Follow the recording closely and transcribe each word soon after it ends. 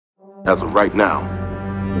As of right now,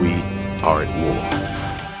 we are at war.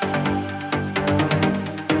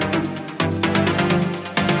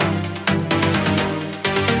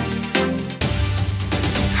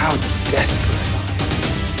 How desperate am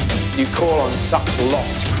I? You call on such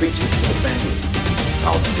lost creatures to defend you.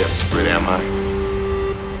 How desperate am I?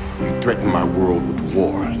 You threaten my world with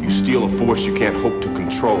war. You steal a force you can't hope to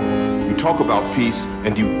control. You talk about peace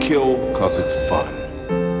and you kill because it's fun.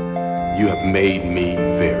 You have made me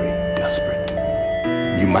very desperate.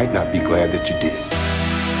 You might not be glad that you did.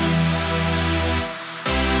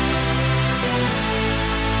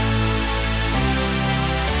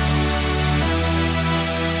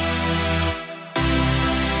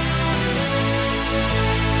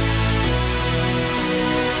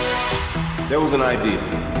 There was an idea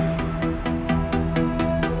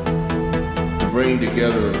to bring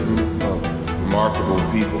together a group of remarkable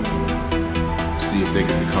people, see if they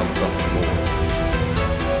could become something more,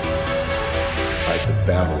 like the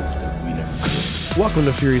battles that we never could. Welcome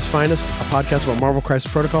to Fury's Finest, a podcast about Marvel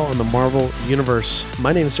Crisis Protocol and the Marvel Universe.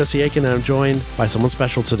 My name is Jesse Aiken, and I'm joined by someone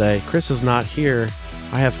special today. Chris is not here.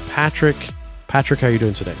 I have Patrick. Patrick, how are you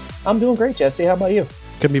doing today? I'm doing great, Jesse. How about you?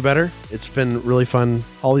 Couldn't be better. It's been really fun.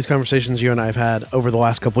 All these conversations you and I have had over the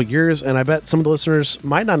last couple of years, and I bet some of the listeners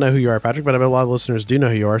might not know who you are, Patrick, but I bet a lot of listeners do know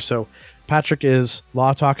who you are. So Patrick is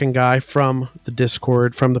Law Talking Guy from the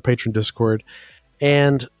Discord, from the Patreon Discord.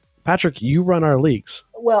 And Patrick, you run our leagues.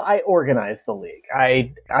 Well, I organize the league.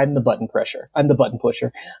 I'm the button pusher. I'm the button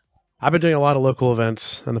pusher. I've been doing a lot of local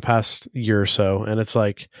events in the past year or so, and it's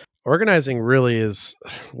like organizing really is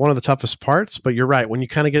one of the toughest parts, but you're right. When you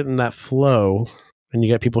kind of get in that flow and you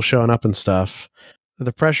get people showing up and stuff,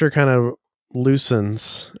 the pressure kind of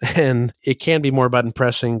loosens and it can be more button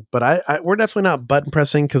pressing, but we're definitely not button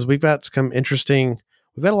pressing because we've got some interesting,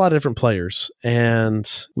 we've got a lot of different players,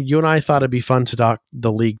 and you and I thought it'd be fun to talk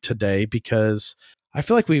the league today because I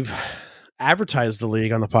feel like we've advertised the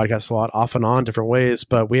league on the podcast a lot off and on different ways,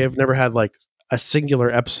 but we have never had like a singular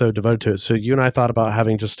episode devoted to it. So you and I thought about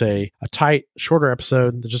having just a tight, shorter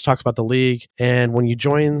episode that just talks about the league. And when you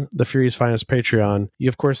join the Fury's Finest Patreon, you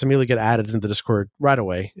of course immediately get added into the Discord right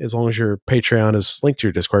away, as long as your Patreon is linked to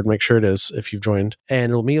your Discord. Make sure it is if you've joined,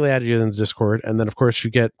 and it'll immediately add you in the Discord. And then of course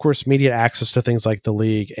you get, of course, immediate access to things like the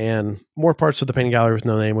league and more parts of the Painting Gallery with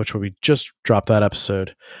No Name, which we just dropped that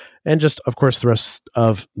episode. And just, of course, the rest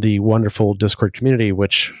of the wonderful Discord community,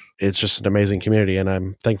 which is just an amazing community, and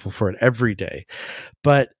I'm thankful for it every day.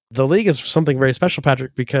 But the league is something very special,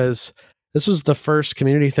 Patrick, because this was the first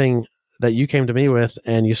community thing that you came to me with,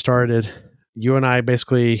 and you and I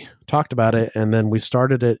basically talked about it, and then we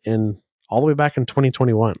started it all the way back in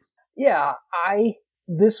 2021. Yeah,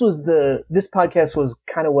 this podcast was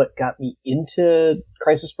kind of what got me into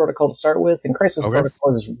Crisis Protocol to start with, and Crisis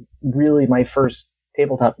Protocol is really my first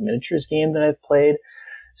tabletop miniatures game that I've played.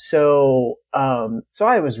 So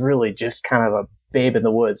I was really just kind of a babe in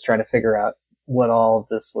the woods trying to figure out what all of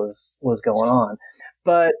this was going on.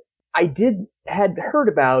 But I had heard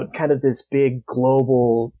about kind of this big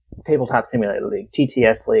global tabletop simulator league,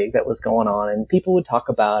 TTS league, that was going on, and people would talk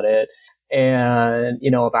about it and,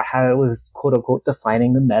 about how it was quote unquote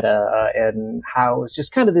defining the meta and how it was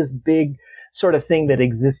just kind of this big sort of thing that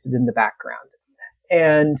existed in the background.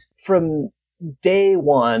 And from day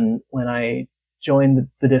one, when I joined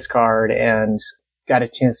the Discord and got a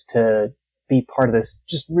chance to be part of this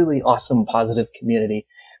just really awesome, positive community,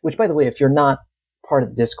 which, by the way, if you're not part of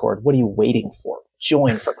the Discord, what are you waiting for?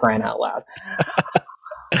 Join, for crying out loud.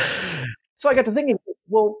 So I got to thinking,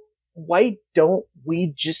 well, why don't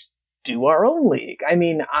we just do our own league? I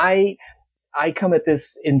mean, I come at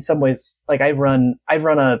this in some ways, like I run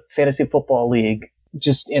a fantasy football league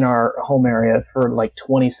just in our home area for like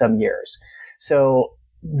 27 years. So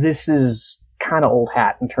this is kind of old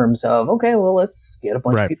hat in terms of, okay, well, let's get a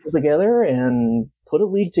bunch of people together and put a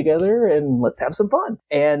league together and let's have some fun.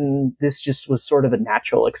 And this just was sort of a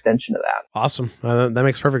natural extension of that. Awesome. That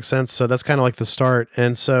makes perfect sense. So that's kind of like the start.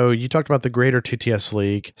 And so you talked about the greater TTS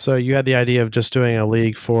league. So you had the idea of just doing a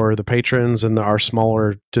league for the patrons and our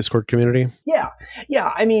smaller Discord community? Yeah.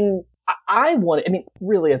 I mean,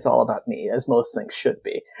 really, it's all about me, as most things should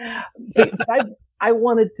be. But I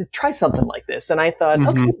wanted to try something like this, and I thought,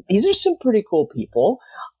 okay, these are some pretty cool people.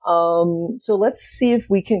 So let's see if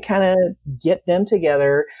we can kind of get them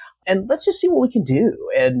together, and let's just see what we can do.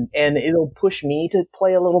 And it'll push me to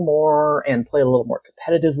play a little more and play a little more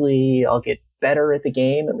competitively. I'll get better at the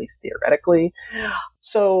game, at least theoretically.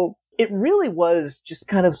 So it really was just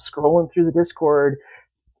kind of scrolling through the Discord,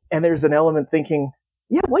 and there's an element thinking,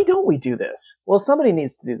 yeah, why don't we do this? Well, somebody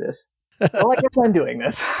needs to do this. Well, I guess I'm doing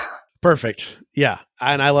this. Perfect. Yeah.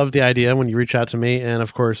 And I love the idea when you reach out to me. And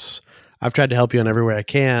of course, I've tried to help you in every way I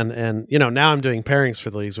can. And, now I'm doing pairings for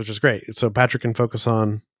the leagues, which is great. So Patrick can focus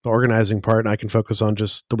on the organizing part and I can focus on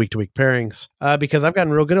just the week-to-week pairings because I've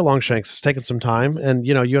gotten real good at Longshanks. It's taken some time. And,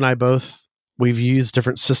 you and I both, we've used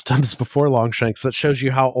different systems before Longshanks. That shows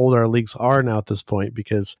you how old our leagues are now at this point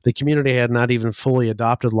because the community had not even fully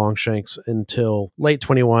adopted Longshanks until late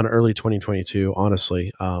 21, early 2022,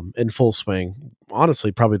 honestly, in full swing.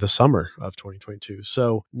 Honestly, probably the summer of 2022.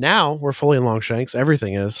 So now we're fully in Longshanks.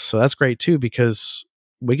 Everything is. So that's great too because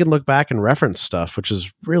we can look back and reference stuff, which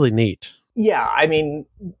is really neat. Yeah, I mean,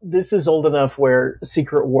 this is old enough where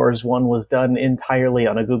Secret Wars 1 was done entirely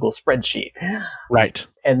on a Google spreadsheet. Right.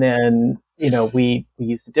 And then, we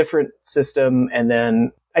used a different system. And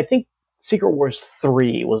then I think Secret Wars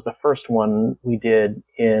 3 was the first one we did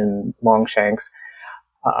in Longshanks.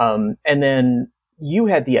 And then you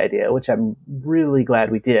had the idea, which I'm really glad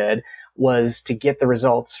we did, was to get the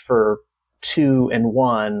results for 2 and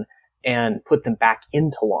 1 and put them back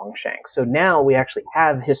into Longshanks. So now we actually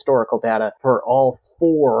have historical data for all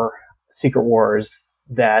 4 Secret Wars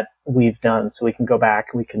that we've done. So we can go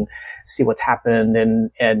back, we can see what's happened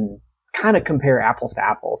and kind of compare apples to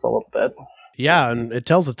apples a little bit. Yeah, and it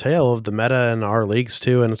tells a tale of the meta in our leagues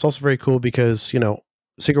too. And it's also very cool because,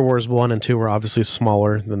 Secret Wars 1 and 2 were obviously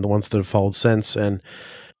smaller than the ones that have followed since. And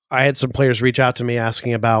I had some players reach out to me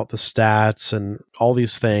asking about the stats and all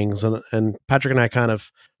these things. And Patrick and I kind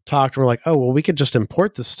of talked and we're like, oh, well, we could just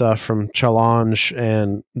import this stuff from Challenge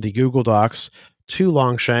and the Google Docs to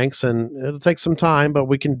Longshanks, and it'll take some time, but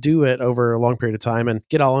we can do it over a long period of time and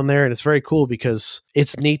get all in there. And it's very cool because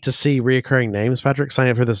it's neat to see reoccurring names, Patrick, sign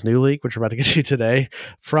up for this new league, which we're about to get to today,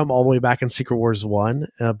 from all the way back in Secret Wars 1,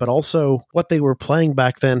 but also what they were playing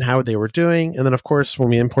back then, how they were doing. And then, of course, when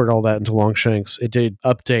we imported all that into Longshanks, it did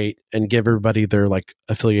update and give everybody their like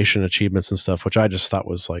affiliation achievements and stuff, which I just thought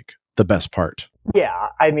was like the best part. Yeah,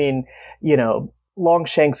 I mean,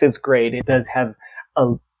 Longshanks is great. It does have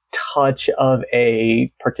a touch of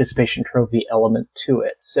a participation trophy element to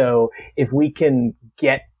it. So if we can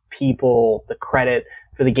get people the credit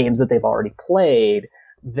for the games that they've already played,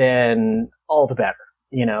 then all the better.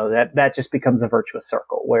 That just becomes a virtuous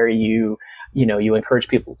circle where you encourage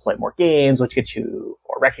people to play more games, which gets you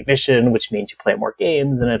more recognition, which means you play more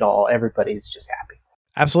games, and everybody's just happy.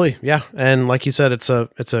 Absolutely. Yeah. And like you said, it's a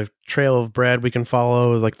trail of bread we can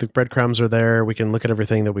follow. Like the breadcrumbs are there. We can look at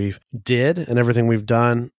everything that we've did and everything we've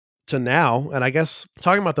done to now. And I guess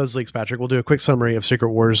talking about those leagues, Patrick, we'll do a quick summary of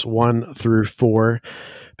Secret Wars 1 through 4,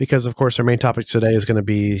 because of course our main topic today is going to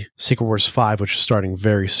be Secret Wars 5, which is starting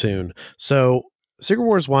very soon. So Secret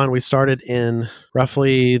Wars 1, we started in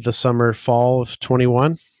roughly the fall of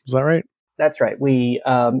 21. Is that right? That's right. We,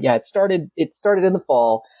 it started in the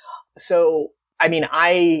fall. So, I mean,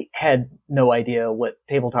 I had no idea what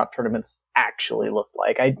tabletop tournaments actually looked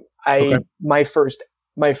like. My first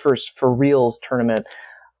for reals tournament,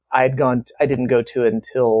 I didn't go to it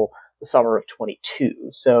until the summer of 22.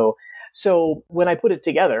 So when I put it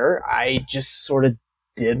together, I just sort of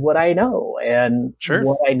did what I know. And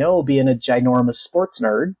What I know, being a ginormous sports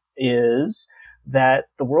nerd, is that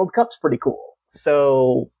the World Cup's pretty cool.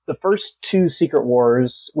 So the first 2 Secret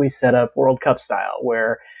Wars, we set up World Cup style,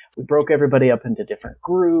 where we broke everybody up into different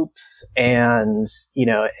groups and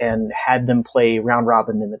had them play round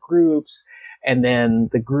robin in the groups. And then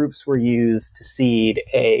the groups were used to seed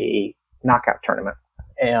a knockout tournament.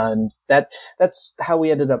 And that's how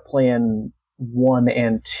we ended up playing 1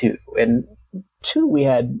 and 2. And 2, we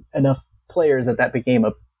had enough players that became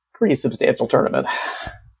a pretty substantial tournament.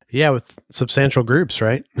 Yeah, with substantial groups,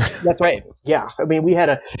 right? That's right. Yeah. I mean, we had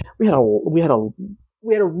a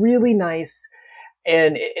really nice,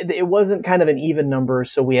 and it wasn't kind of an even number.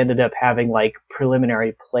 So we ended up having like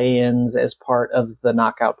preliminary play-ins as part of the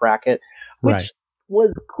knockout bracket, which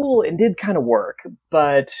was cool and did kind of work.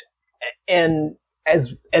 But, and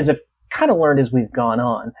as I've kind of learned as we've gone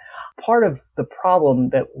on, part of the problem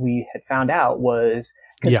that we had found out was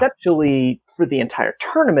conceptually for the entire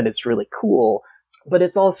tournament, it's really cool, but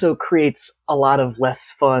it also creates a lot of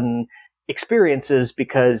less fun experiences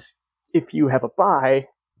because if you have a bye,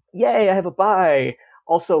 yay, I have a bye.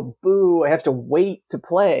 Also, boo, I have to wait to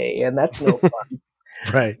play, and that's no fun.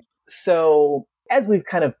 Right. So as we've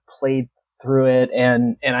kind of played through it,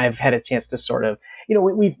 and I've had a chance to sort of,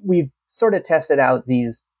 we've sort of tested out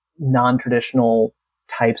these non-traditional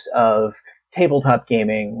types of tabletop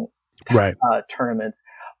gaming tournaments.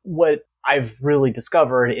 What I've really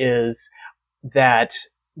discovered is that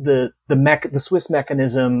the Swiss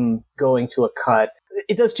mechanism going to a cut,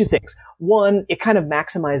 it does 2 things. One, it kind of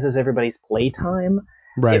maximizes everybody's playtime,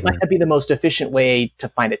 Right. It might not be the most efficient way to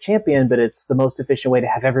find a champion, but it's the most efficient way to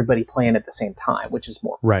have everybody playing at the same time, which is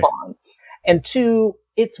more fun. And two,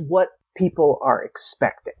 it's what people are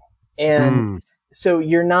expecting. And so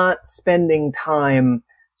you're not spending time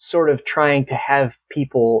sort of trying to have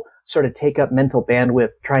people sort of take up mental bandwidth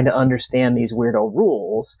trying to understand these weirdo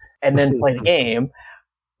rules and then play the game.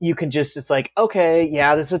 You can just, it's like, okay,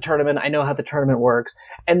 yeah, this is a tournament. I know how the tournament works.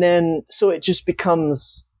 And then, so it just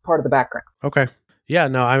becomes part of the background. Okay. Yeah,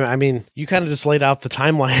 no, I mean, you kind of just laid out the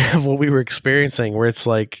timeline of what we were experiencing, where it's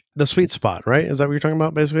like the sweet spot, right? Is that what you're talking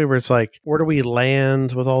about, basically? Where it's like, where do we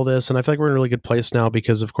land with all this? And I feel like we're in a really good place now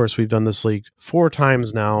because, of course, we've done this league 4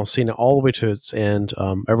 times now, seen it all the way to its end.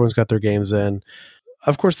 Everyone's got their games in.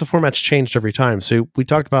 Of course, the format's changed every time. So we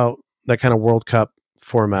talked about that kind of World Cup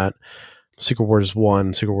format, Secret Wars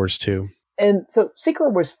 1, Secret Wars 2. And so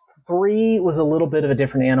Secret Wars 3 was a little bit of a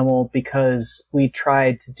different animal because we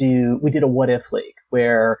did a what if league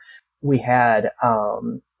where we had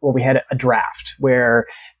a draft where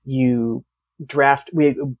we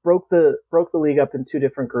broke the league up in 2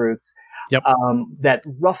 different groups. Yep. That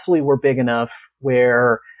roughly were big enough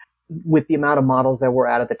where with the amount of models that were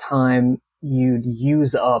out at the time, you'd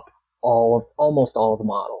use up almost all of the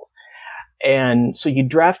models. And so you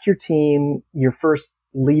draft your team, your first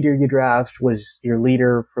leader you draft was your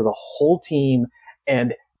leader for the whole team,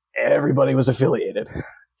 and everybody was affiliated.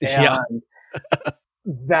 Yeah. And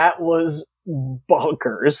that was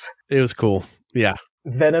bonkers. It was cool. Yeah.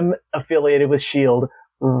 Venom affiliated with S.H.I.E.L.D.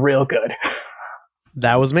 real good.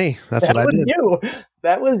 That was me. That's what I did.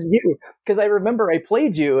 That was you. Because I remember I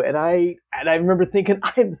played you, and I remember thinking,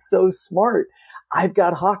 I'm so smart. I've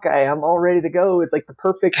got Hawkeye. I'm all ready to go. It's like the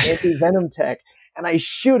perfect anti-Venom tech. And I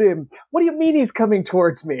shoot him. What do you mean he's coming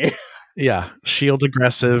towards me? Yeah. S.H.I.E.L.D.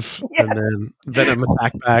 aggressive, Yes. and then Venom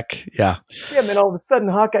attack back. Yeah. Yeah, and then all of a sudden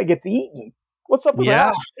Hawkeye gets eaten. What's up with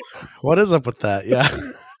that? What is up with that? Yeah.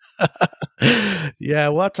 Yeah,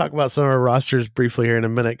 we'll have to talk about some of our rosters briefly here in a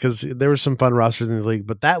minute because there were some fun rosters in the league.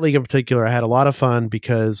 But that league in particular, I had a lot of fun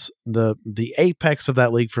because the apex of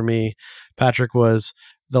that league for me, Patrick, was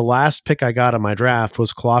the last pick I got in my draft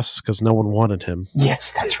was Colossus because no one wanted him.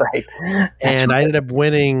 Yes, that's right. I ended up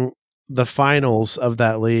winning the finals of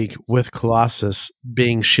that league with Colossus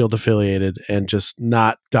being S.H.I.E.L.D. affiliated and just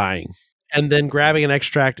not dying. And then grabbing an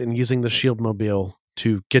extract and using the S.H.I.E.L.D. mobile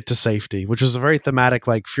to get to safety, which is a very thematic,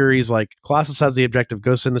 like Fury's like Colossus has the objective,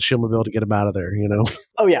 go send the S.H.I.E.L.D. mobile to get him out of there, you know?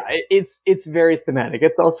 Oh yeah, it's very thematic.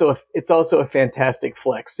 It's also a fantastic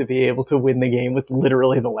flex to be able to win the game with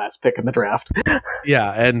literally the last pick in the draft.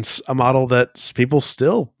 Yeah, and a model that people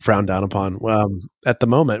still frown down upon at the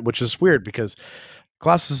moment, which is weird because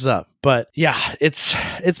Colossus is up. But yeah, it's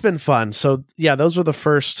been fun. So yeah, those were the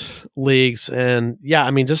first leagues. And yeah, I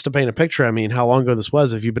mean, just to paint a picture, I mean, how long ago this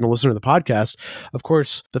was, if you've been a listener to the podcast, of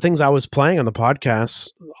course, the things I was playing on the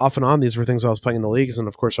podcast, off and on, these were things I was playing in the leagues. And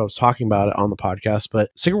of course, I was talking about it on the podcast. But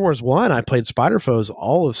Secret Wars 1, I played Spider Foes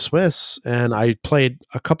all of Swiss. And I played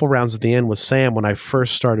a couple rounds at the end with Sam when I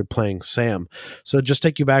first started playing Sam. So just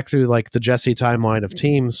take you back through like the Jesse timeline of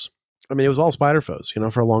teams. I mean, it was all Spider Foes, you know,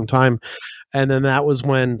 for a long time. And then that was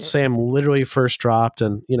when Sam literally first dropped.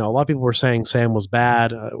 And, you know, a lot of people were saying Sam was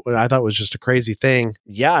bad. I thought it was just a crazy thing.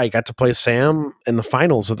 Yeah, I got to play Sam in the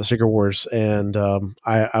finals of the Secret Wars. And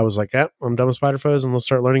I was like, I'm done with Spider Foes and let's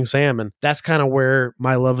start learning Sam. And that's kind of where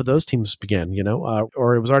my love of those teams began, you know,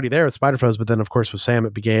 or it was already there with Spider Foes. But then, of course, with Sam,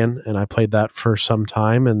 it began. And I played that for some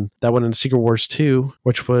time. And that went into Secret Wars 2,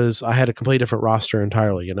 which was, I had a completely different roster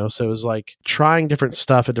entirely, you know. So it was like trying different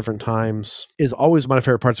stuff at different times is always one of my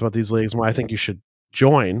favorite parts about these leagues. And why I think you should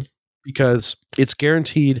join, because it's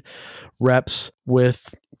guaranteed reps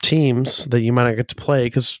with teams that you might not get to play,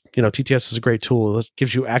 because, you know, TTS is a great tool that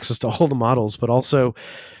gives you access to all the models, but also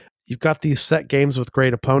you've got these set games with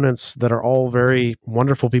great opponents that are all very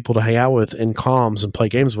wonderful people to hang out with in comms and play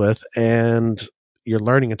games with, and you're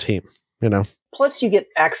learning a team, you know. Plus you get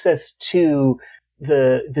access to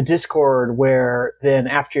the Discord where then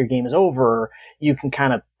after your game is over, you can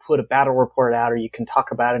kind of put a battle report out, or you can talk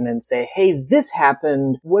about it and say, hey, this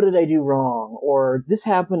happened, what did I do wrong? Or this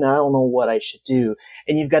happened, I don't know what I should do.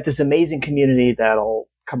 And you've got this amazing community that'll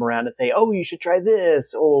come around and say, oh, you should try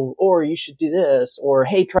this, or you should do this, or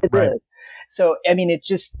hey, try this. Right. So, I mean,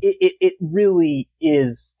 it really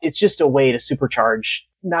is, it's just a way to supercharge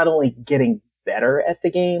not only getting better at the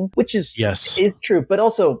game, which is true, but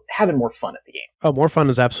also having more fun at the game. Oh, more fun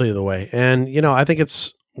is absolutely the way. And, you know, I think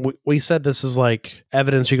it's we said this is like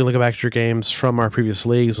evidence you can look back at your games from our previous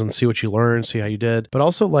leagues and see what you learned, see how you did. But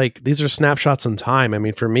also, like, these are snapshots in time. I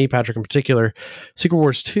mean, for me, Patrick in particular, Secret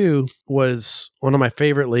Wars 2 was one of my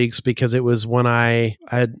favorite leagues because it was when I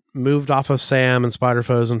had moved off of Sam and Spider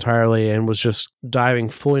Foes entirely and was just diving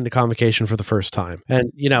fully into Convocation for the first time.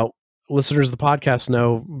 And, you know, listeners of the podcast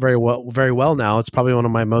know very well now. It's probably one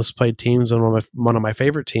of my most played teams and one of my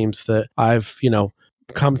favorite teams that I've, you know,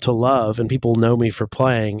 come to love, and people know me for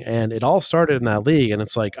playing. And it all started in that league. And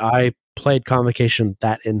it's like I played Convocation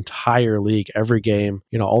that entire league, every game,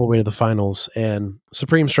 you know, all the way to the finals. And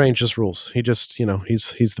Supreme Strange just rules. He just, you know,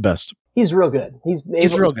 he's the best. He's real good. He's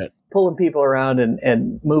real good. Pulling people around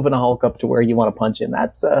and moving a Hulk up to where you want to punch him.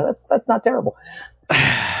 That's not terrible.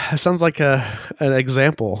 It sounds like an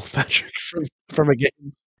example, Patrick, from a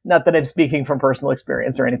game. Not that I'm speaking from personal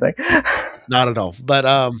experience or anything. Not at all.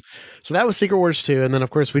 But so that was Secret Wars 2. And then, of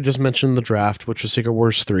course, we just mentioned the draft, which was Secret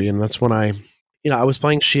Wars 3. And that's when I was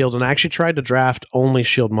playing Shield, and I actually tried to draft only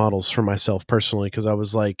Shield models for myself personally, because I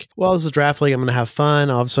was like, well, this is a draft league. I'm going to have fun.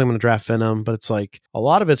 Obviously, I'm going to draft Venom, but it's like a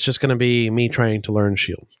lot of it's just going to be me trying to learn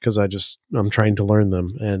Shield, because I'm trying to learn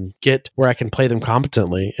them and get where I can play them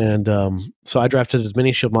competently. And so I drafted as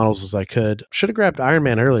many Shield models as I could. Should have grabbed Iron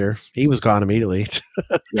Man earlier. He was gone immediately.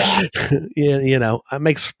 Yeah. You know, it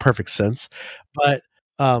makes perfect sense. But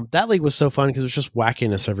that league was so fun because it was just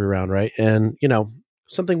wackiness every round, right? And, you know,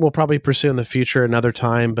 something we'll probably pursue in the future another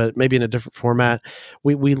time, but maybe in a different format.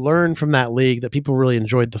 We learned from that league that people really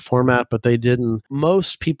enjoyed the format, but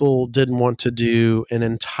most people didn't want to do an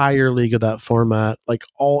entire league of that format, like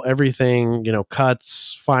everything, you know,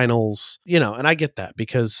 cuts, finals, you know, and I get that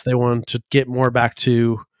because they want to get more back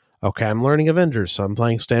to, okay, I'm learning Avengers, so I'm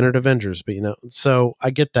playing standard Avengers, but, you know, so I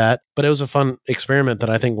get that, but it was a fun experiment that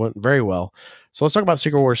I think went very well. So let's talk about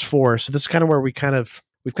Secret Wars 4. So this is kind of where we've kind of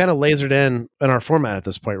lasered in our format at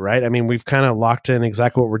this point, right? I mean, we've kind of locked in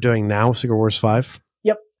exactly what we're doing now with Secret Wars 5.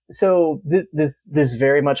 Yep. So this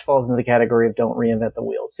very much falls into the category of don't reinvent the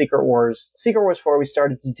wheel. Secret Wars 4, we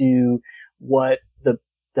started to do what the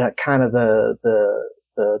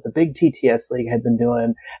big TTS league had been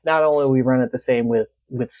doing. Not only we run it the same with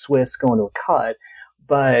Swiss going to a cut,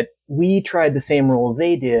 but we tried the same rule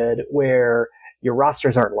they did where your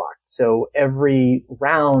rosters aren't locked. So every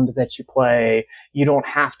round that you play, you don't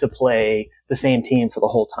have to play the same team for the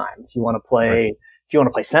whole time. If you want to play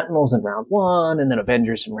Sentinels in round 1, and then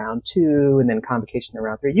Avengers in round 2, and then Convocation in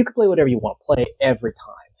round 3, you can play whatever you want to play every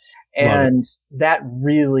time. And that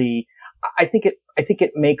really, I think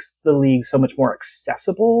it makes the league so much more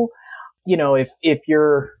accessible. You know, if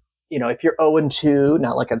you're 0-2,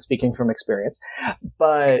 not like I'm speaking from experience,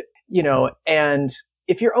 but, you know, and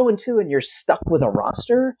if you're 0-2 and you're stuck with a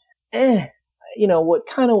roster, you know, what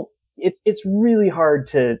kind of, it's really hard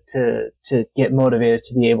to get motivated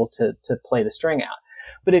to be able to play the string out.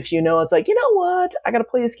 But if you know, it's like, you know what, I got to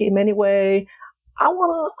play this game anyway. I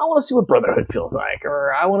want to see what Brotherhood feels like,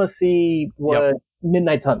 or I want to see what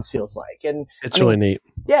Midnight Suns feels like. And it's really neat.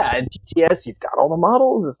 Yeah. And TTS, you've got all the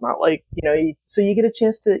models. It's not like, you know, so you get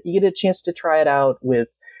a chance to try it out with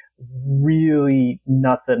really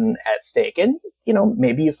nothing at stake. And, you know,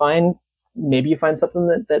 maybe you find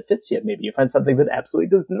something that fits you. Maybe you find something that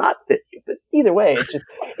absolutely does not fit you. But either way,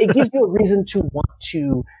 it gives you a reason to want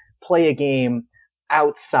to play a game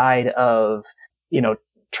outside of, you know,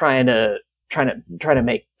 trying to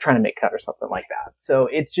make cut or something like that. So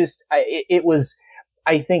it's just, I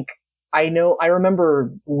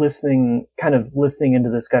remember listening into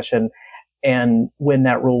the discussion, and when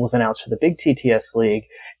that rule was announced for the big TTS league,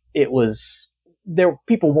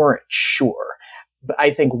 people weren't sure. But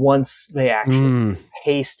I think once they actually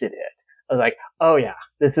tasted it, I was like, oh yeah,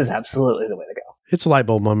 this is absolutely the way to go. It's a light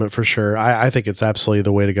bulb moment for sure. I think it's absolutely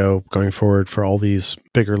the way to go going forward for all these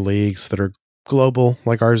bigger leagues that are global,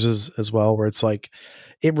 like ours is as well, where it's like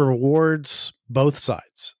it rewards both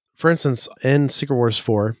sides. For instance, in Secret Wars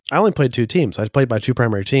 4, I only played 2 teams. I played by 2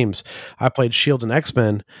 primary teams. I played Shield and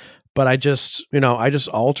X-Men, but I just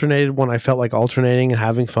alternated when I felt like alternating and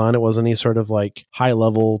having fun. It wasn't any sort of like high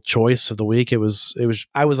level choice of the week. I was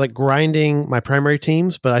like grinding my primary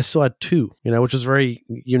teams, but I still had 2, you know, which is very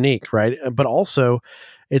unique, right? But also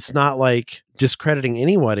it's not like discrediting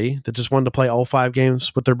anybody that just wanted to play all 5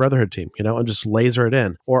 games with their Brotherhood team, you know, and just laser it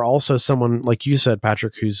in. Or also someone like you said,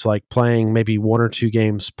 Patrick, who's like playing maybe 1 or 2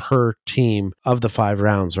 games per team of the 5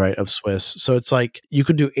 rounds, right, of Swiss. So it's like you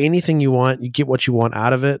could do anything you want. You get what you want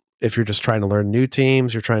out of it. If you're just trying to learn new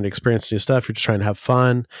teams, you're trying to experience new stuff, you're just trying to have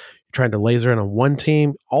fun, you're trying to laser in on one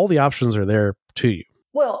team, all the options are there to you.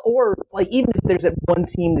 Well, or like even if there's one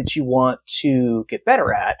team that you want to get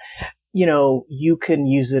better at, you know, you can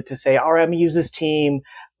use it to say, all right, I'm going to use this team.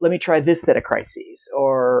 let me try this set of crises,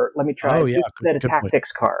 or let me try this set of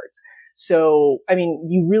tactics cards. So, I mean,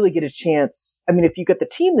 you really get a chance. I mean, if you get the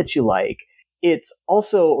team that you like, it's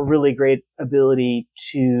also a really great ability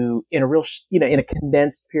to, in a real, in a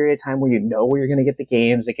condensed period of time where where you're going to get the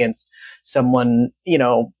games against someone,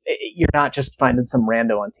 you're not just finding some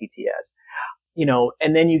rando on TTS.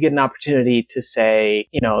 And then you get an opportunity to say,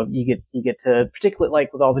 you get to, particularly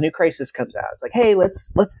like with all the new Crisis comes out, it's like, hey,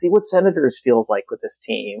 let's see what Senators feels like with this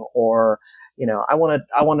team, or, I want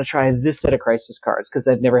to try this set of Crisis cards because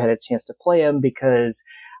I've never had a chance to play them because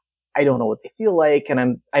I don't know what they feel like,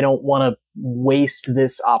 and I don't want to waste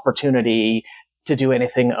this opportunity to do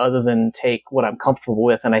anything other than take what I'm comfortable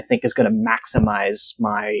with and I think is going to maximize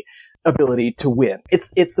my ability to win.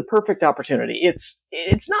 It's the perfect opportunity.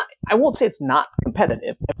 It's not, I won't say it's not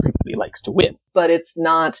competitive. Everybody likes to win, but it's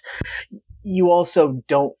not, you also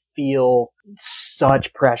don't feel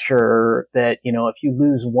such pressure that, if you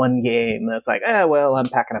lose one game, that's like, well, I'm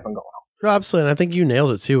packing up and going home. No, absolutely. And I think you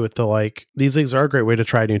nailed it too with these leagues are a great way to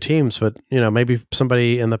try new teams, but maybe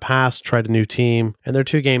somebody in the past tried a new team and they're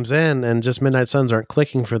 2 games in and just Midnight Suns aren't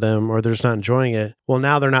clicking for them or they're just not enjoying it. Well,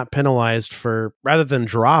 now they're not penalized for, rather than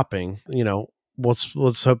dropping,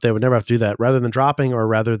 let's hope they would never have to do that, rather than dropping or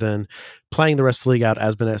rather than playing the rest of the league out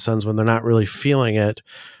as Midnight Suns when they're not really feeling it.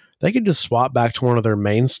 They could just swap back to one of their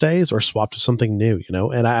mainstays or swap to something new,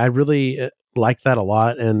 and I really like that a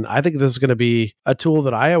lot. And I think this is going to be a tool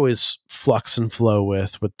that I always flux and flow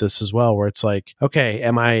with this as well, where it's like, okay,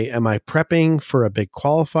 am I prepping for a big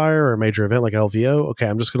qualifier or a major event like LVO? Okay,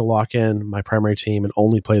 I'm just going to lock in my primary team and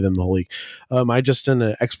only play them in the whole league. Am I just in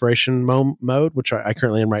an exploration mode, which I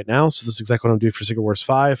currently am right now? So this is exactly what I'm doing for Secret Wars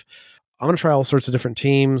 5. I'm going to try all sorts of different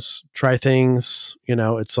teams, try things,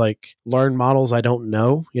 it's like learn models I don't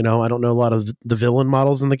know. I don't know a lot of the villain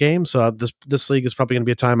models in the game. So this league is probably going to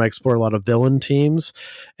be a time I explore a lot of villain teams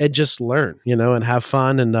and just learn, and have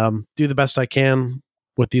fun and do the best I can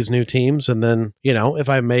with these new teams. And then, if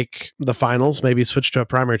I make the finals, maybe switch to a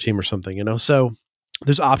primary team or something, So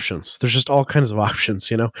there's options. There's just all kinds of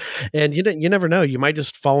options, and you never know. You might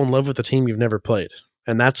just fall in love with a team you've never played.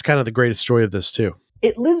 And that's kind of the greatest joy of this too.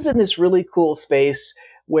 It lives in this really cool space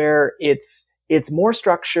where it's more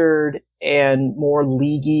structured and more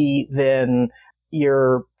leaguey than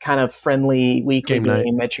your kind of friendly weekly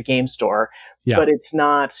game at your game store. Yeah. But it's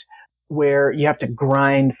not where you have to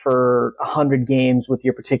grind for 100 games with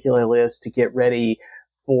your particular list to get ready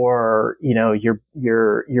for,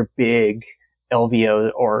 your big LVO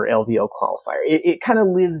or LVO qualifier. It kind of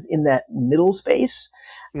lives in that middle space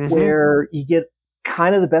where you get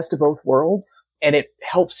kind of the best of both worlds. And it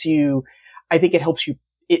helps you, I think it helps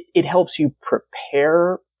you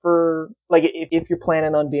prepare for, like, if you're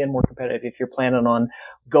planning on being more competitive, if you're planning on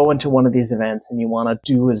going to one of these events and you want to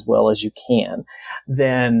do as well as you can,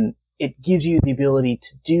 then it gives you the ability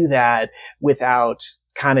to do that without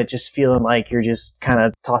kind of just feeling like you're just kind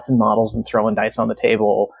of tossing models and throwing dice on the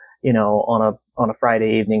table, on a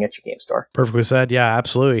Friday evening at your game store. Perfectly said. Yeah,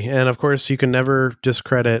 absolutely. And of course, you can never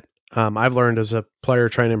discredit. I've learned as a player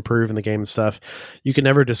trying to improve in the game and stuff, you can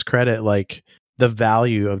never discredit like the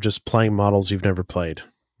value of just playing models you've never played.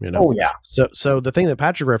 Oh yeah. So the thing that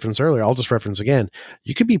Patrick referenced earlier, I'll just reference again.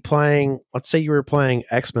 You could be playing, let's say you were playing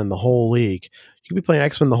X-Men the whole league. You could be playing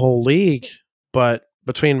X-Men the whole league, but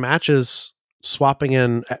between matches, swapping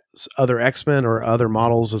in other X-Men or other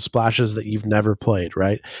models of splashes that you've never played,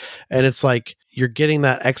 right? And it's like you're getting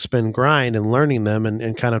that X-Men grind and learning them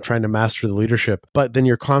and kind of trying to master the leadership, but then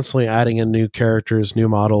you're constantly adding in new characters, new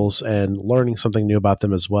models, and learning something new about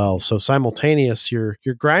them as well. So simultaneous, you're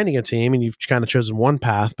grinding a team and you've kind of chosen one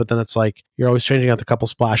path, but then it's like you're always changing out the couple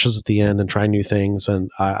splashes at the end and trying new things.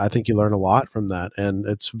 And I think you learn a lot from that, and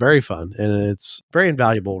it's very fun and it's very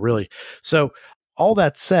invaluable, really. So all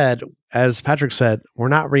that said, as Patrick said, we're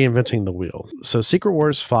not reinventing the wheel. So Secret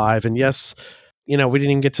Wars 5, and yes, we didn't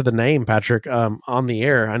even get to the name, Patrick, on the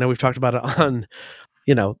air. I know we've talked about it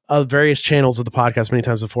on, various channels of the podcast many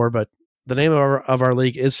times before, but the name of our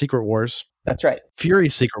league is Secret Wars. That's right.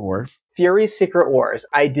 Fury's Secret War. Fury's Secret Wars.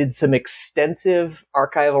 I did some extensive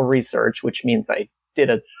archival research, which means I did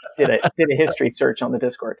a history search on the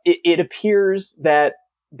Discord. It appears that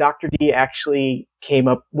Dr. D actually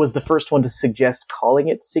was the first one to suggest calling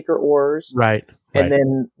it Secret Wars. Right. And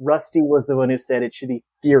then Rusty was the one who said it should be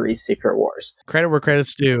Fury's Secret Wars. Credit where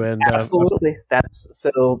credit's due, and absolutely, that's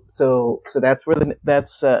where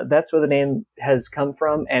the name has come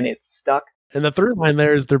from, and it's stuck. And the third line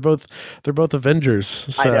there is they're both Avengers,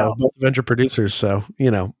 so both Avenger producers, so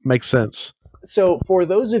makes sense. So for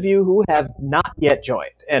those of you who have not yet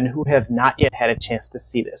joined and who have not yet had a chance to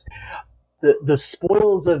see this, the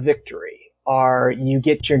spoils of victory are you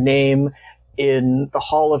get your name in the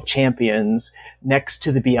Hall of Champions next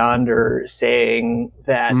to the Beyonder saying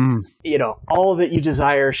that, all that you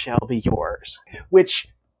desire shall be yours, which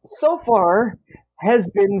so far has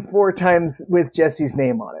been 4 times with Jesse's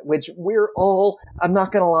name on it, which we're all, I'm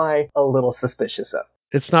not going to lie, a little suspicious of.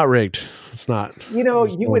 It's not rigged. It's not. You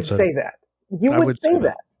would say that. You would say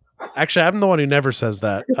that. Actually, I'm the one who never says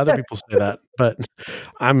that. Other people say that, but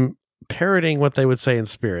I'm parroting what they would say in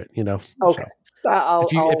spirit, Okay. So.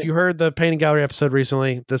 If you heard the Painting Gallery episode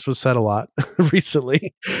recently, this was said a lot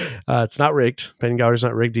recently. It's not rigged. Painting Gallery's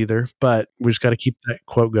not rigged either, but we just got to keep that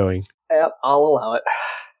quote going. Yep, I'll allow it.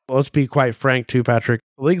 Let's be quite frank too, Patrick.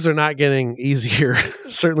 Leagues are not getting easier.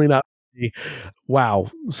 Certainly not.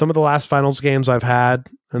 Wow. Some of the last finals games I've had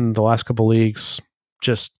in the last couple leagues,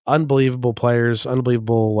 just unbelievable players,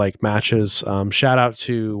 unbelievable matches. Shout out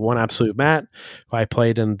to one absolute Matt, who I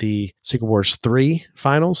played in the Secret Wars 3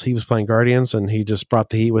 finals. He was playing Guardians and he just brought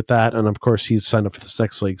the heat with that. And of course, he's signed up for this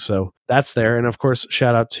next league. So that's there. And of course,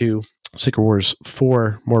 shout out to Secret Wars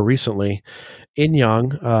 4 more recently. In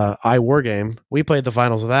Young, iWargame, we played the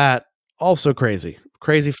finals of that. Also crazy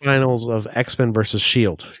finals of X-Men versus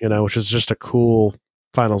S.H.I.E.L.D., which is just a cool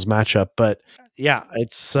finals matchup. But yeah,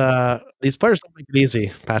 it's these players don't make it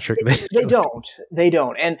easy, Patrick. They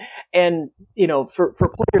don't. And for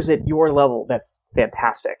players at your level, that's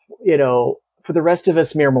fantastic. For the rest of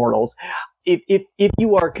us mere mortals, if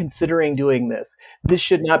you are considering doing this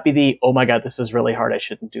should not be the, oh my God, this is really hard, I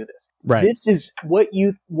shouldn't do this. Right. This is what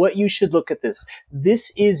you should look at this.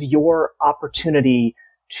 This is your opportunity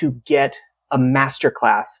to get a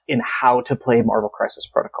masterclass in how to play Marvel Crisis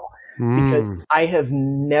Protocol. Because I have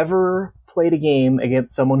never played a game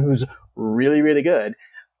against someone who's really, really good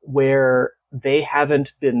where they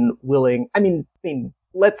haven't been willing. I mean,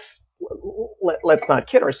 let's not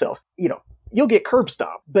kid ourselves. You'll get curb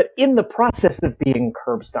stomped, but in the process of being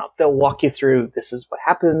curb stomped, they'll walk you through, this is what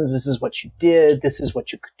happens, this is what you did, this is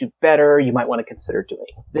what you could do better, you might want to consider doing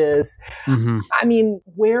this. Mm-hmm. I mean,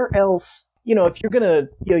 where else, if you're gonna,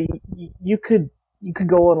 you could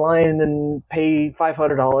go online and pay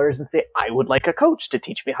 $500 and say, I would like a coach to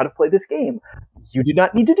teach me how to play this game. You do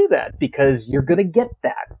not need to do that because you're going to get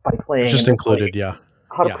that by playing. Just included, yeah.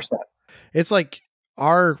 100%. Yeah. It's like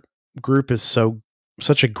our group is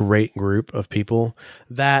such a great group of people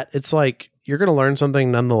that it's like you're going to learn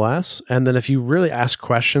something nonetheless. And then if you really ask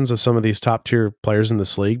questions of some of these top tier players in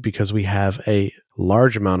this league, because we have a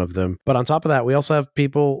large amount of them, but on top of that, we also have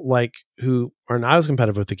people who are not as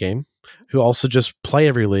competitive with the game, who also just play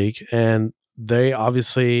every league, and they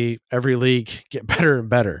obviously every league get better and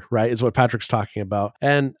better, right? Is what Patrick's talking about.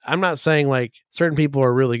 And I'm not saying certain people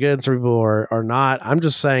are really good and some people are not. I'm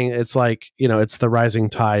just saying it's it's the rising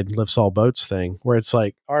tide lifts all boats thing, where it's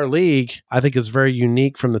our league, I think, is very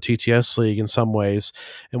unique from the TTS league in some ways.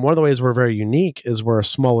 And one of the ways we're very unique is we're a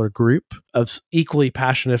smaller group of equally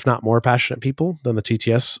passionate, if not more passionate people than the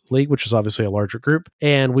TTS league, which is obviously a larger group.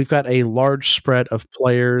 And we've got a large spread of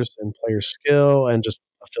players and player skill and just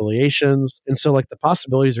affiliations. And so the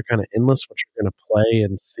possibilities are kind of endless, what you're going to play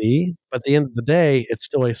and see. But at the end of the day, it's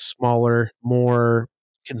still a smaller, more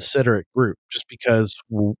considerate group, just because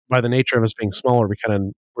by the nature of us being smaller,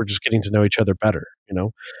 we're just getting to know each other better,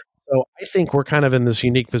 So I think we're kind of in this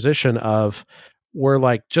unique position of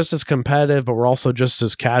we're just as competitive, but we're also just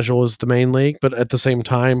as casual as the main league. But at the same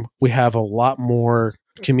time, we have a lot more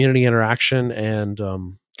community interaction and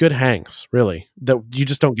good hangs, really, that you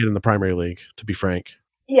just don't get in the primary league, to be frank.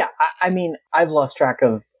 Yeah, I mean, I've lost track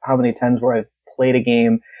of how many times where I've played a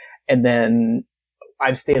game and then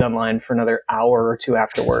I've stayed online for another hour or two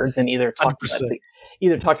afterwards and either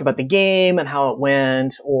talked about the game and how it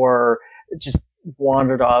went, or just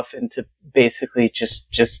wandered off into basically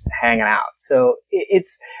just hanging out. So it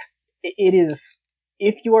is,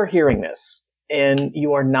 if you are hearing this and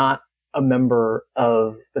you are not a member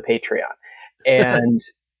of the Patreon and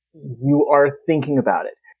you are thinking about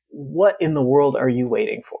it, what in the world are you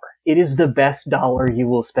waiting for? It is the best dollar you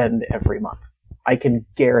will spend every month. I can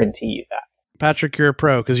guarantee you that. Patrick, you're a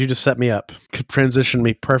pro because you just set me up. Could transition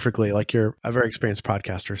me perfectly, like you're a very experienced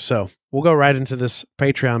podcaster. So we'll go right into this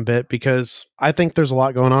Patreon bit because I think there's a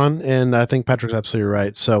lot going on, and I think Patrick's absolutely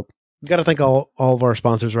right. So we've got to thank all of our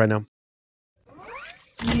sponsors right now.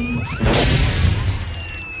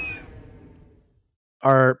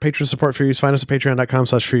 Our patron support for Furious Finest at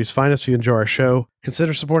patreon.com/Furious Finest. If you enjoy our show,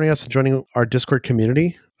 consider supporting us and joining our Discord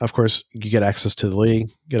community. Of course, you get access to the league,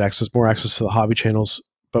 more access to the hobby channels,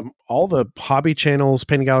 But all the hobby channels,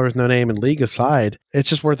 Painting Galleries, No Name, and League aside, it's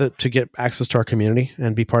just worth it to get access to our community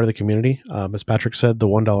and be part of the community. As Patrick said, the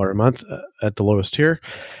 $1 a month at the lowest tier.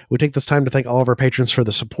 We take this time to thank all of our patrons for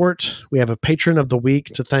the support. We have a patron of the week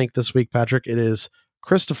to thank this week, Patrick. It is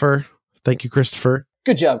Christopher. Thank you, Christopher.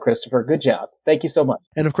 Good job, Christopher. Good job. Thank you so much.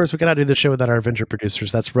 And of course, we cannot do the show without our Avenger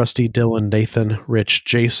producers. That's Rusty, Dylan, Nathan, Rich,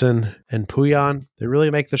 Jason, and Puyan. They really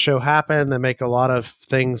make the show happen. They make a lot of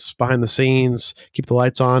things behind the scenes, keep the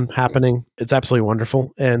lights on happening. It's absolutely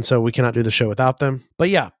wonderful. And so we cannot do the show without them. But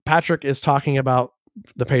yeah, Patrick is talking about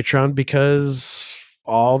the Patreon because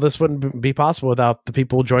all this wouldn't be possible without the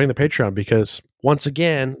people joining the Patreon, because once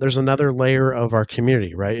again, there's another layer of our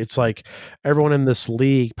community, right? It's like everyone in this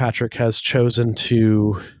league, Patrick, has chosen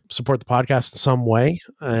to support the podcast in some way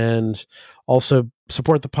and also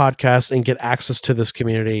support the podcast and get access to this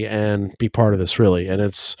community and be part of this, really. And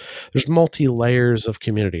there's multi-layers of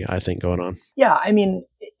community, I think, going on. Yeah, I mean,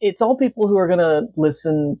 it's all people who are going to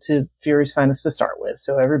listen to Fury's Finest to start with.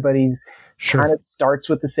 So everybody's kind of starts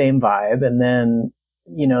with the same vibe. And then,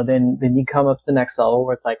 then you come up to the next level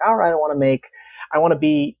where it's like, all right,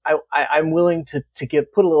 I'm willing to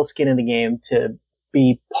put a little skin in the game to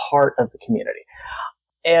be part of the community.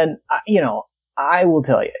 And, I will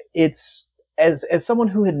tell you, it's as someone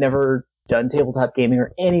who had never done tabletop gaming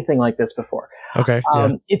or anything like this before. Okay.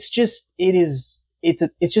 It's just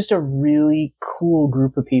a really cool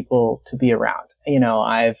group of people to be around.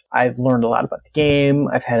 I've learned a lot about the game.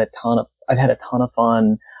 I've had a ton of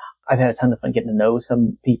fun. I've had a ton of fun getting to know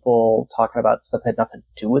some people, talking about stuff that had nothing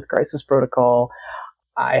to do with Crisis Protocol.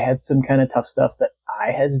 I had some kind of tough stuff that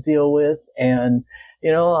I had to deal with. And,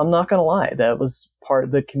 I'm not going to lie, that was part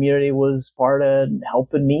of the community, was part of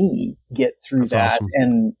helping me get through that.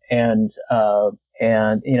 Awesome. and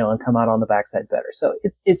come out on the backside better. So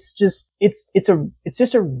it's just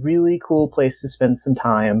a really cool place to spend some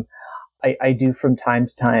time. I do from time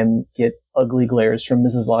to time get ugly glares from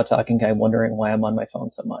Mrs. Law Talking Guy wondering why I'm on my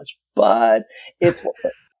phone so much, but it's worth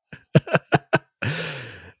it.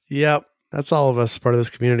 Yep. That's all of us part of this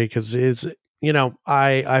community, because it's,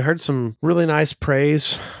 I heard some really nice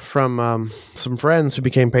praise from some friends who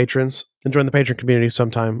became patrons and joined the patron community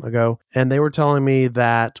some time ago. And they were telling me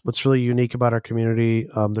that what's really unique about our community,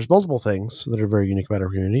 there's multiple things that are very unique about our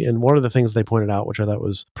community. And one of the things they pointed out, which I thought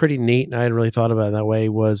was pretty neat, and I hadn't really thought about it that way,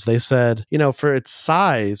 was they said, for its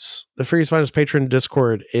size, the Fury's Finest Patron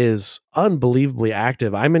Discord is unbelievably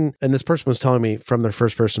active. And this person was telling me from their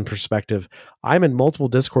first person perspective, I'm in multiple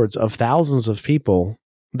Discords of thousands of people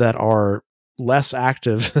that are less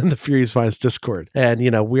active than the Fury's Finest Discord. And,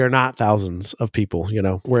 we are not thousands of people,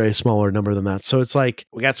 we're a smaller number than that. So it's like,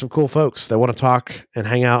 we got some cool folks that want to talk and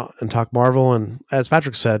hang out and talk Marvel. And as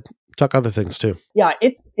Patrick said, talk other things too. Yeah,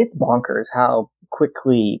 it's bonkers how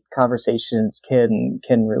quickly conversations can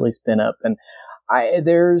really spin up. And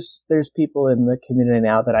there's people in the community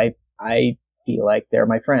now that I feel like they're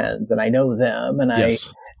my friends and I know them, and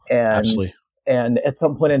yes, absolutely. And at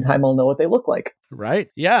some point in time, I'll know what they look like. Right.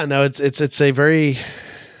 Yeah. No, it's a very,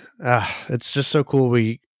 it's just so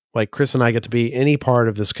cool. Chris and I get to be any part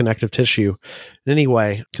of this connective tissue in any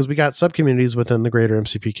way, because we got sub-communities within the greater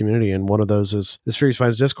MCP community. And one of those is Fury's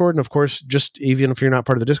Finest Discord. And of course, just even if you're not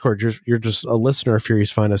part of the Discord, you're just a listener of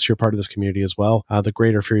Fury's Finest, you're part of this community as well, the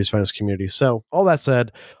greater Fury's Finest community. So all that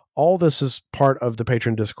said, all this is part of the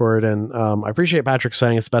Patreon Discord, and I appreciate Patrick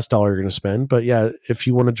saying it's the best dollar you're going to spend. But yeah, if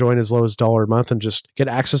you want to join as low as $1 a month and just get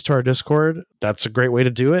access to our Discord, that's a great way to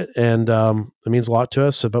do it. And it means a lot to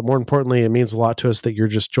us. But more importantly, it means a lot to us that you're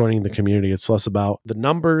just joining the community. It's less about the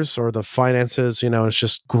numbers or the finances, it's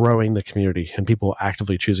just growing the community and people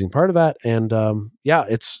actively choosing part of that. And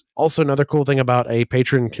it's also another cool thing about a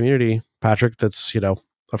patron community, Patrick, that's,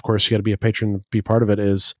 of course, you got to be a patron to be part of it,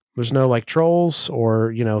 is there's no trolls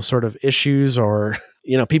or, sort of issues or,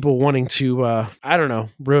 people wanting to,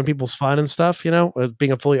 ruin people's fun and stuff,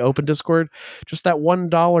 being a fully open Discord. Just that $1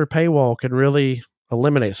 paywall can really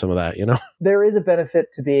eliminate some of that, There is a benefit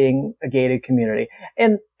to being a gated community.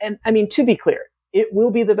 And I mean, to be clear, it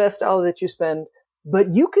will be the best dollar that you spend, but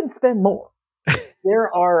you can spend more.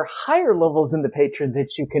 There are higher levels in the Patreon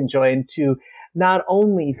that you can join to not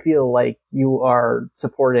only feel like you are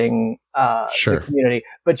supporting the community,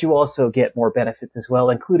 but you also get more benefits as well,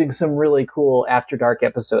 including some really cool After Dark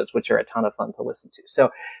episodes, which are a ton of fun to listen to. So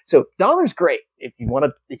 $1's great. If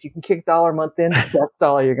you can kick $1 a month in, best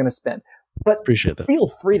dollar you're going to spend. But appreciate that.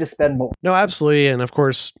 Feel free to spend more. No, absolutely. And of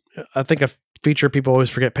course, I think feature people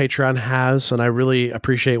always forget Patreon has, and I really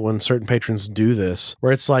appreciate when certain patrons do this,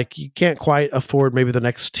 where it's like you can't quite afford maybe the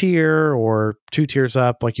next tier or 2 tiers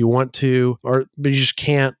up like you want to, but you just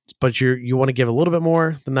can't, but you want to give a little bit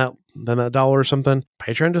more than that than that dollar or something,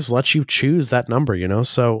 Patreon just lets you choose that number,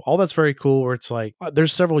 So all that's very cool where it's like,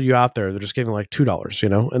 there's several of you out there that are just giving like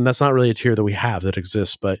 $2, and that's not really a tier that we have that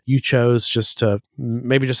exists, but you chose just to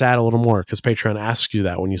maybe just add a little more because Patreon asks you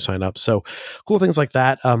that when you sign up. So cool things like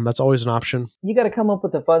that. That's always an option. You got to come up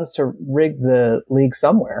with the funds to rig the league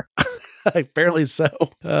somewhere. Apparently so.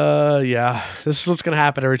 Yeah, this is what's going to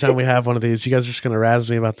happen every time we have one of these. You guys are just going to razz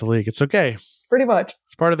me about the league. It's okay. Pretty much.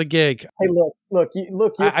 It's part of the gig. Hey,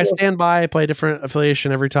 look. I stand by. I play a different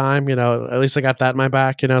affiliation every time. At least I got that in my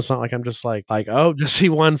back. It's not like I'm just like, oh, Jesse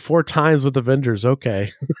won 4 times with Avengers. Okay.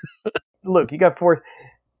 Look, you got 4.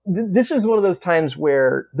 This is one of those times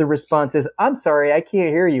where the response is, I'm sorry, I can't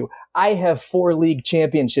hear you. I have 4 league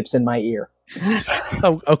championships in my ear.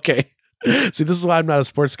 Oh, okay. See, this is why I'm not a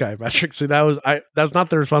sports guy, Patrick. See, that's not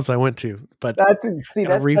the response I went to, but that's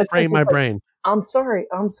reframe my brain. I'm sorry.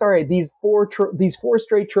 These 4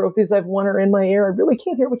 straight trophies I've won are in my ear. I really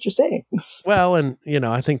can't hear what you're saying. Well, and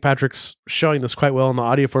I think Patrick's showing this quite well in the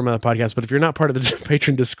audio format of the podcast. But if you're not part of the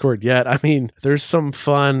Patreon Discord yet, I mean, there's some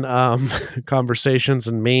fun conversations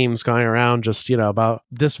and memes going around just about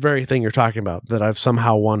this very thing you're talking about. That I've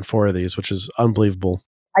somehow won 4 of these, which is unbelievable.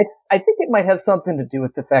 I think it might have something to do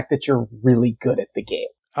with the fact that you're really good at the game.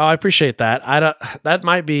 Oh, I appreciate that. That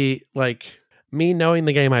might be like me knowing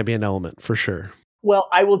the game might be an element for sure. Well,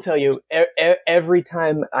 I will tell you, every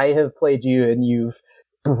time I have played you and you've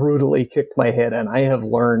brutally kicked my head, and I have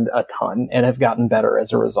learned a ton and have gotten better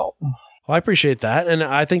as a result. Well, I appreciate that. And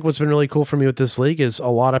I think what's been really cool for me with this league is a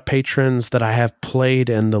lot of patrons that I have played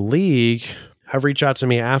in the league have reached out to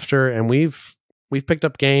me after, and we've picked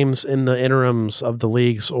up games in the interims of the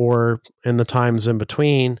leagues or in the times in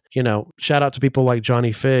between. Shout out to people like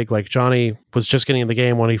Johnny Fig. Like Johnny was just getting in the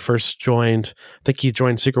game when he first joined. I think he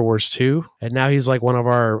joined Secret Wars 2. And now he's like one of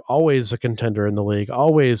our, always a contender in the league,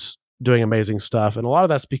 always doing amazing stuff. And a lot of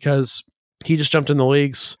that's because he just jumped in the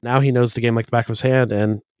leagues. Now he knows the game like the back of his hand.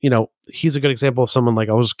 And, he's a good example of someone like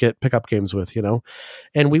I'll just get pickup games with,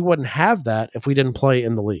 And we wouldn't have that if we didn't play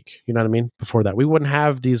in the league. You know what I mean? Before that, we wouldn't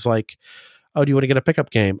have these like, oh, do you want to get a pickup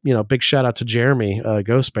game? Big shout out to Jeremy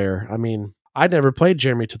Ghost Bear. I mean, I'd never played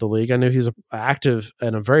Jeremy to the league. I knew he's active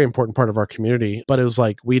and a very important part of our community, but it was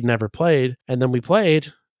like we'd never played. And then we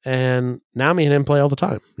played, and now me and him play all the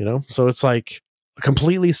time, So it's like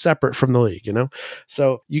completely separate from the league,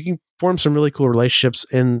 So you can form some really cool relationships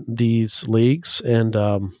in these leagues. And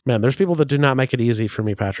man, there's people that do not make it easy for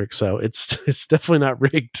me, Patrick. So it's definitely not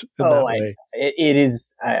rigged in that way. It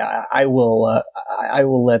is. I will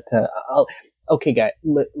let. Okay, guys,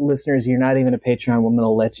 listeners, you're not even a Patreon. I'm going to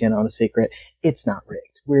let you in on a secret. It's not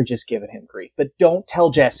rigged. We're just giving him grief. But don't tell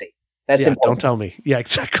Jesse. That's important. Don't tell me. Yeah,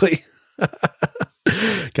 exactly.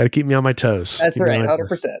 Got to keep me on my toes. That's right,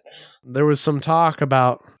 100%. There was some talk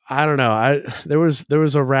about, I don't know. There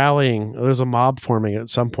was a rallying. There was a mob forming at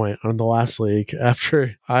some point on the last league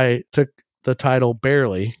after I took the title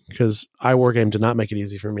barely because iWargame did not make it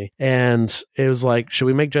easy for me. And it was like, should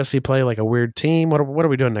we make Jesse play like a weird team? What are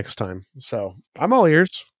we doing next time? So I'm all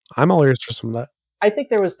ears. I'm all ears for some of that. I think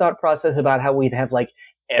there was thought process about how we'd have like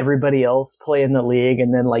everybody else play in the league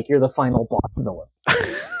and then like you're the final boss villain.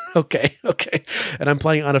 Okay. And I'm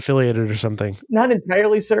playing unaffiliated or something. Not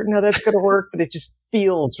entirely certain how that's going to work, but it just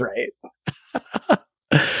feels right.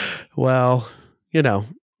 Well,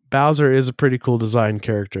 Bowser is a pretty cool design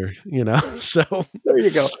character, so there you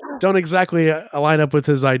go. Don't exactly line up with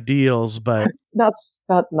his ideals, but not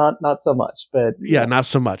so much, but yeah, not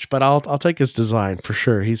so much, but I'll take his design for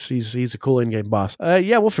sure. He's a cool in-game boss.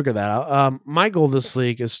 Yeah, we'll figure that out. My goal this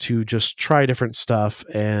league is to just try different stuff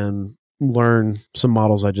and learn some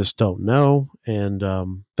models I just don't know. And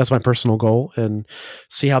that's my personal goal and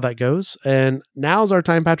see how that goes. And now's our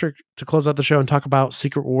time, Patrick, to close out the show and talk about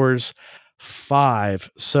Secret Wars 5.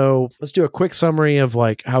 So let's do a quick summary of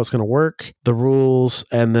like how it's going to work, the rules,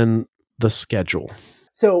 and then the schedule.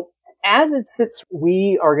 So as it sits,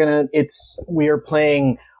 we are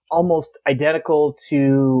playing almost identical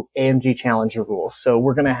to AMG Challenger rules. So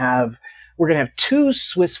we're going to have 2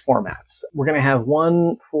 Swiss formats. We're going to have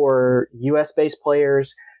one for US based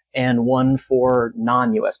players and one for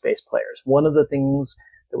non-US based players. One of the things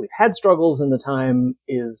that we've had struggles in the time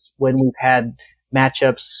is when we've had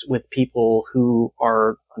matchups with people who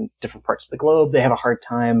are on different parts of the globe. They have a hard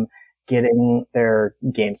time getting their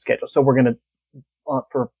game schedule. So we're going to,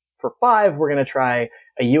 for 5, we're going to try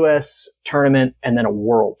a US tournament and then a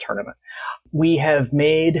world tournament. We have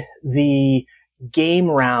made the game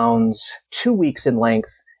rounds 2 weeks in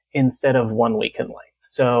length instead of 1 week in length.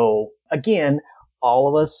 So again, all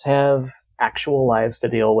of us have actual lives to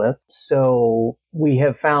deal with. So we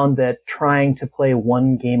have found that trying to play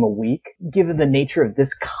one game a week, given the nature of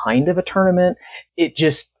this kind of a tournament,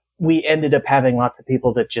 we ended up having lots of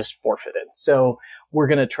people that just forfeited. So we're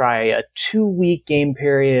going to try a 2-week game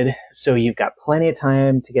period. So you've got plenty of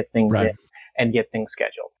time to get things in and get things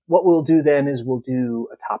scheduled. What we'll do then is we'll do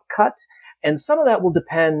a top cut. And some of that will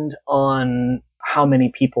depend on how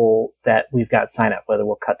many people that we've got sign up, whether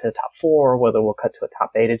we'll cut to a top 4, whether we'll cut to a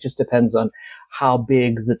top 8. It just depends on how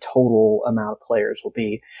big the total amount of players will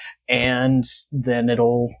be. And then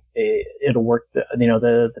it'll work.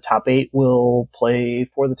 The top 8 will play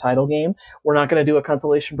for the title game. We're not going to do a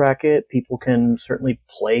consolation bracket. People can certainly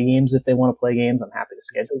play games if they want to play games. I'm happy to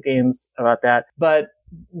schedule games about that. But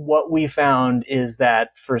what we found is that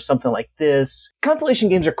for something like this, consolation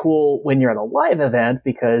games are cool when you're at a live event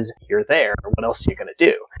because you're there. What else are you going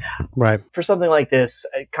to do? Right. For something like this,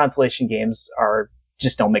 consolation games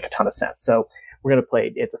just don't make a ton of sense. So we're going to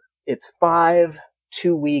play. It's 5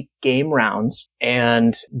 2-week game rounds,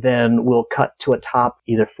 and then we'll cut to a top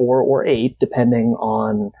either 4 or 8, depending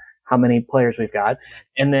on how many players we've got.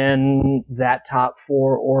 And then that top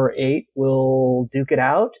 4 or 8 will duke it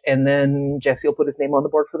out. And then Jesse will put his name on the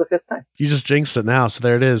board for the 5th time. You just jinxed it now. So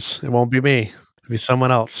there it is. It won't be me. It'll be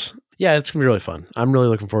someone else. Yeah, it's going to be really fun. I'm really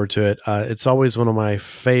looking forward to it. It's always one of my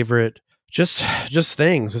favorite just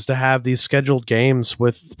things is to have these scheduled games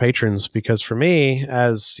with patrons, because for me,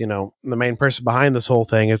 as you know, the main person behind this whole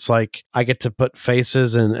thing, it's like I get to put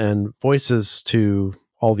faces and voices to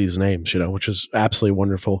all these names, which is absolutely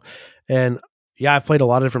wonderful. And yeah, I've played a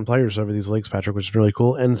lot of different players over these leagues, Patrick, which is really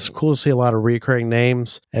cool. And it's cool to see a lot of recurring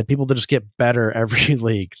names and people that just get better every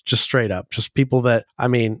league, just straight up. Just people that,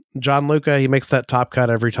 John Luca, he makes that top cut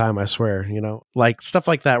every time, I swear, like stuff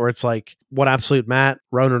like that, where it's like, what absolute Matt,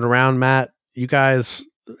 Ronan around Matt, you guys,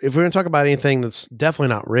 if we're going to talk about anything that's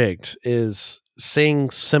definitely not rigged, is seeing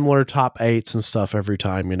similar top 8s and stuff every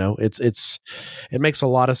time, it makes a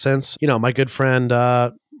lot of sense. My good friend,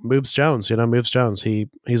 Moobs Jones, Moobs Jones,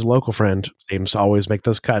 he's a local friend, seems to always make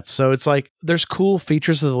those cuts. So it's like, there's cool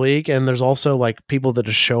features of the league. And there's also like people that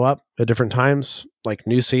just show up at different times, like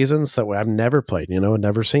new seasons that I've never played, and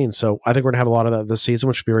never seen. So I think we're gonna have a lot of that this season,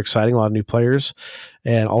 which will be exciting. A lot of new players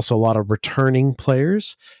and also a lot of returning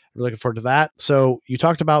players. We're looking forward to that. So you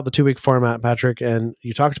talked about the 2-week format, Patrick, and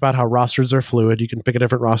you talked about how rosters are fluid. You can pick a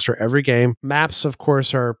different roster every game. Maps, of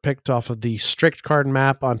course, are picked off of the strict card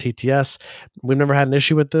map on TTS. We've never had an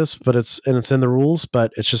issue with this, but it's in the rules,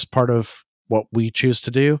 but it's just part of what we choose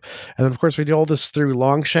to do. And then, of course, we do all this through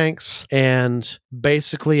Longshanks, and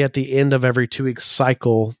basically at the end of every 2-week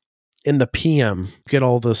cycle, in the PM, get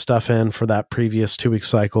all the stuff in for that previous 2-week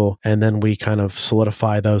cycle, and then we kind of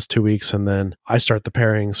solidify those 2 weeks, and then I start the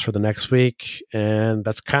pairings for the next week, and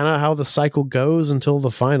that's kind of how the cycle goes until the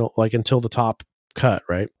final, like until the top cut,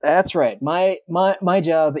 right? That's right. My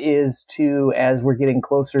job is to, as we're getting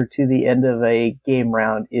closer to the end of a game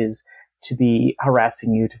round, is to be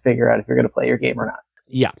harassing you to figure out if you're going to play your game or not.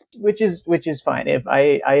 Yeah. Which is fine. If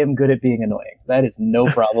I am good at being annoying. That is no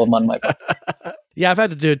problem on my part. Yeah, I've had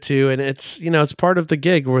to do it too. And it's, it's part of the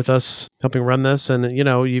gig with us helping run this. And,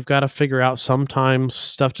 you've got to figure out sometimes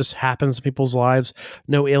stuff just happens in people's lives.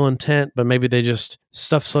 No ill intent, but maybe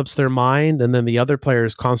stuff slips their mind. And then the other player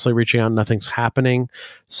is constantly reaching out and nothing's happening.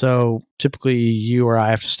 So typically you or I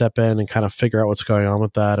have to step in and kind of figure out what's going on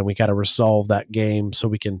with that. And we got to resolve that game so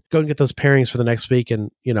we can go and get those pairings for the next week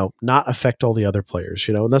and, not affect all the other players,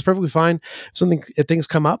 and that's perfectly fine. If things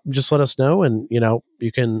come up, just let us know. And,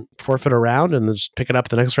 you can forfeit a round and then just pick it up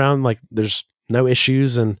the next round. Like there's no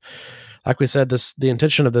issues. And like we said, the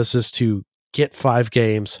intention of this is to get 5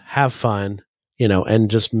 games, have fun, and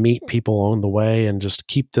just meet people along the way and just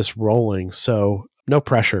keep this rolling. So no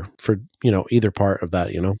pressure for, either part of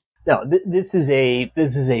that, No, this is a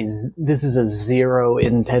zero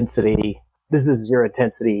intensity. This is a zero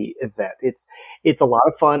intensity event. It's a lot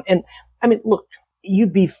of fun. And look,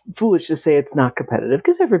 you'd be foolish to say it's not competitive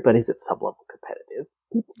because everybody's at some level competitive.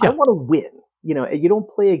 Yeah. I want to win. You don't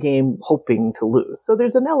play a game hoping to lose. So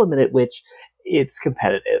there's an element at which it's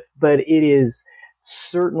competitive, but it is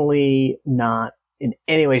certainly not in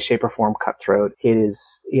any way, shape, or form cutthroat. It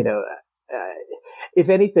is, if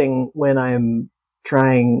anything, when I'm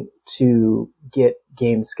trying to get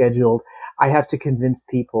games scheduled, I have to convince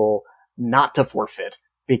people not to forfeit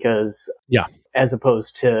because, as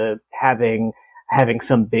opposed to having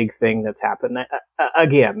some big thing that's happened.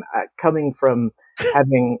 Again, coming from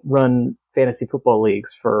having run fantasy football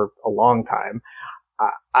leagues for a long time,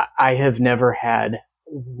 I have never had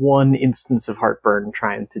one instance of heartburn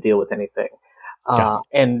trying to deal with anything.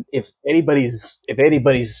 And if anybody's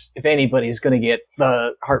going to get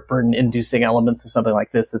the heartburn inducing elements of something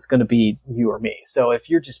like this, it's going to be you or me. So if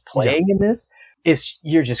you're just playing in this,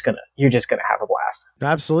 you're just gonna have a blast.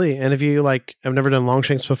 Absolutely. And if you like, I've never done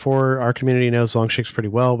Longshanks before. Our community knows Longshanks pretty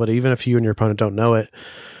well, but even if you and your opponent don't know it,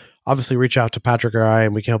 obviously reach out to Patrick or I,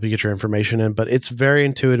 and we can help you get your information in. But it's very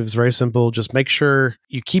intuitive. It's very simple. Just make sure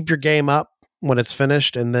you keep your game up when it's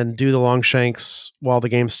finished, and then do the Longshanks while the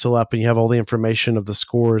game's still up, and you have all the information of the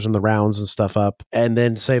scores and the rounds and stuff up, and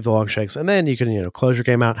then save the Longshanks. And then you can, close your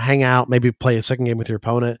game out, hang out, maybe play a second game with your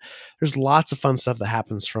opponent. There's lots of fun stuff that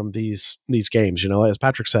happens from these games. As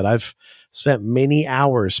Patrick said, I've spent many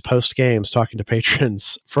hours post games talking to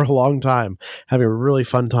patrons for a long time, having a really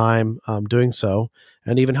fun time doing so.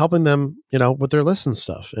 And even helping them, with their lists and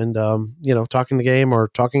stuff, and talking the game or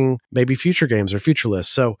talking maybe future games or future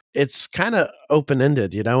lists. So it's kind of open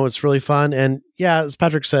ended. It's really fun. And yeah, as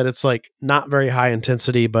Patrick said, it's like not very high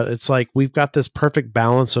intensity, but it's like we've got this perfect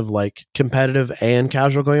balance of like competitive and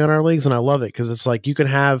casual going on in our leagues, and I love it because it's like you can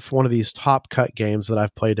have one of these top cut games that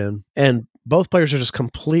I've played in, and both players are just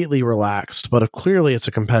completely relaxed, but clearly it's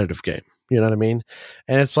a competitive game. You know what I mean?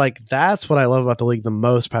 And it's like, that's what I love about the league the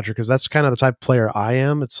most, Patrick, because that's kind of the type of player I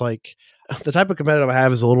am. It's like the type of competitive I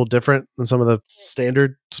have is a little different than some of the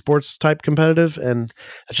standard sports type competitive. And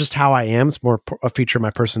that's just how I am. It's more a feature of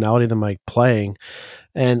my personality than my playing.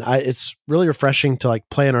 And it's really refreshing to like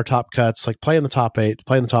play in our top cuts, like play in the top 8,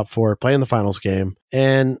 play in the top 4, play in the finals game.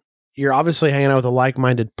 And you're obviously hanging out with a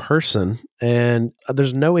like-minded person, and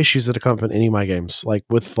there's no issues that come up in any of my games, like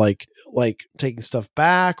with like taking stuff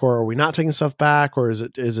back, or are we not taking stuff back, or is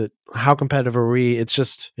it how competitive are we? It's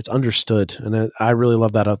understood, and I really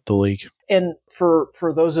love that about the league. And for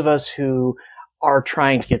those of us who are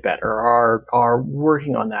trying to get better, are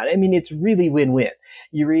working on that, I mean, it's really win-win.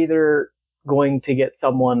 You're either going to get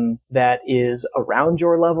someone that is around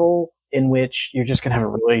your level, in which you're just going to have a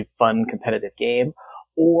really fun competitive game,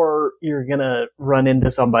 or you're going to run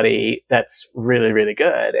into somebody that's really, really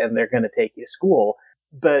good and they're going to take you to school.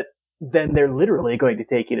 But then they're literally going to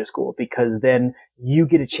take you to school, because then you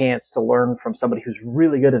get a chance to learn from somebody who's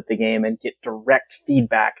really good at the game and get direct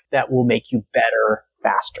feedback that will make you better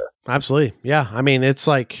faster. Absolutely. Yeah. I mean, it's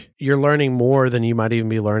like you're learning more than you might even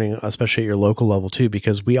be learning, especially at your local level too,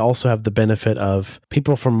 because we also have the benefit of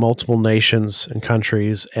people from multiple nations and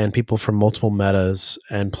countries and people from multiple metas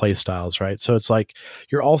and play styles, right? So it's like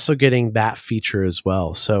you're also getting that feature as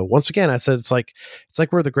well. So once again, I said it's like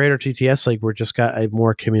we're the greater TTS league. We're just got a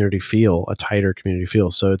more community feel, a tighter community feel.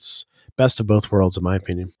 So it's best of both worlds, in my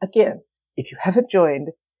opinion. Again, if you haven't joined,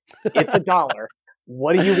 it's $1.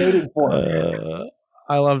 What are you waiting for?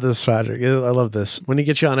 I love this, Patrick. I love this. When he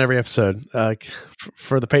gets you on every episode,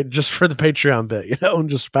 for the Patreon bit,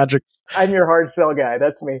 just Patrick. I'm your hard sell guy.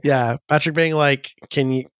 That's me. Yeah, Patrick being like,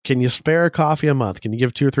 can you spare a coffee a month? Can you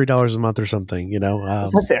give $2 or $3 a month or something?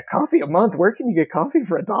 Let's say a coffee a month. Where can you get coffee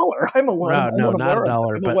for $1? I'm a one. No, not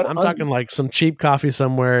 $1. But I'm talking like some cheap coffee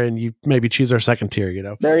somewhere, and you maybe choose our second tier.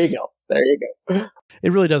 There you go.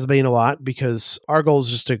 It really does mean a lot, because our goal is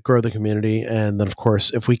just to grow the community, and then of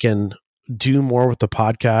course, if we can do more with the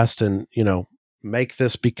podcast and, make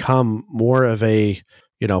this become more of a,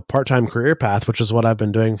 part-time career path, which is what I've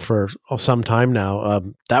been doing for some time now,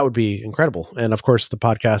 that would be incredible. And of course, the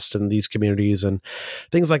podcast and these communities and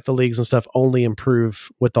things like the leagues and stuff only improve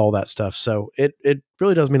with all that stuff. So it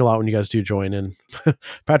really does mean a lot when you guys do join. And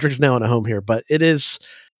Patrick's now in a home here, but it is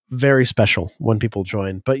very special when people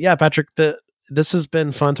join. But yeah, Patrick, this has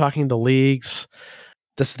been fun talking the leagues.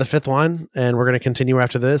 This is the 5th one, and we're going to continue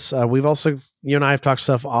after this. We've also, you and I have talked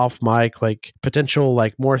stuff off mic, like potential,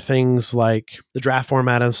 like more things like the draft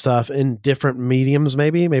format and stuff in different mediums.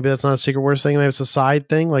 Maybe that's not a Secret Wars thing. Maybe it's a side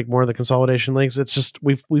thing, like more of the consolidation leagues. It's just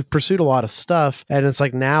we've pursued a lot of stuff, and it's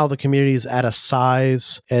like now the community is at a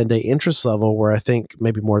size and a interest level where I think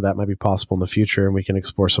maybe more of that might be possible in the future, and we can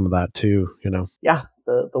explore some of that too. Yeah.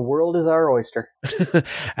 The world is our oyster.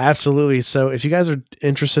 Absolutely. So if you guys are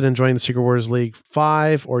interested in joining the Secret Wars League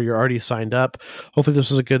 5, or you're already signed up, hopefully this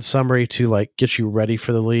was a good summary to like get you ready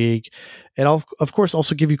for the league. And I'll, of course,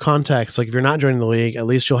 also give you context. Like if you're not joining the league, at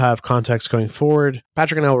least you'll have context going forward.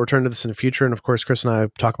 Patrick and I will return to this in the future. And of course, Chris and I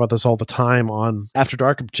talk about this all the time on After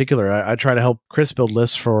Dark in particular. I try to help Chris build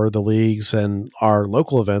lists for the leagues and our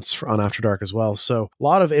local events on After Dark as well. So a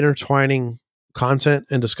lot of intertwining content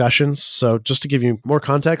and discussions. So just to give you more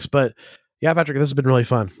context, but yeah, Patrick, this has been really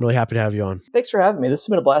fun. Really happy to have you on. Thanks for having me. This has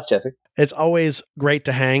been a blast, Jesse. It's always great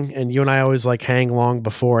to hang, and you and I always like hang long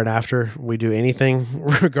before and after we do anything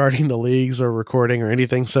regarding the leagues or recording or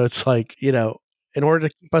anything. So it's like, in order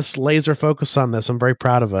to keep us laser focused on this, I'm very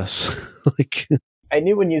proud of us. I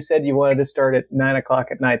knew when you said you wanted to start at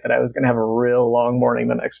 9:00 at night that I was going to have a real long morning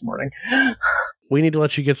the next morning. We need to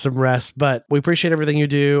let you get some rest, but we appreciate everything you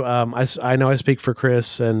do. I know I speak for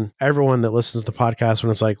Chris and everyone that listens to the podcast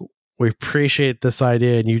when it's like, we appreciate this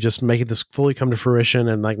idea and you just make it this fully come to fruition.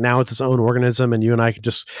 And like now it's its own organism and you and I can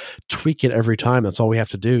just tweak it every time. That's all we have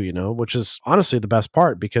to do, which is honestly the best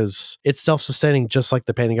part because it's self-sustaining, just like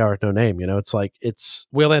the Painting Gallery with No Name. It's like,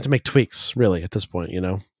 we only have to make tweaks really at this point,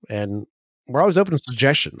 and we're always open to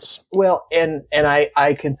suggestions. Well, and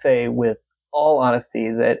I can say with all honesty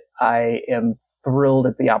that I am thrilled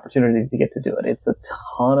at the opportunity to get to do it. It's a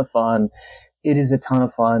ton of fun. It is a ton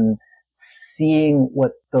of fun seeing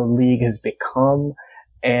what the league has become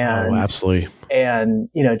and absolutely. And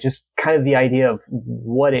just kind of the idea of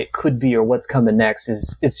what it could be or what's coming next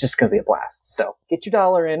it's just going to be a blast. So get your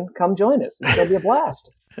dollar in, come join us. It's going to be a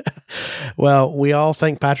blast. Well, we all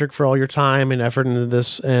thank Patrick for all your time and effort into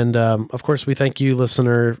this. And of course, we thank you,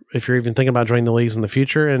 listener, if you're even thinking about joining the leagues in the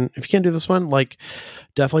future. And if you can't do this one,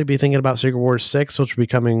 definitely be thinking about Secret Wars 6, which will be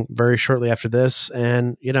coming very shortly after this.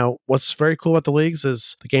 And, what's very cool about the leagues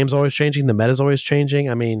is the game's always changing. The meta's always changing.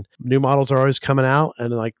 I mean, new models are always coming out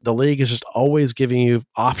and the league is just always giving you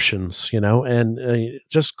options, and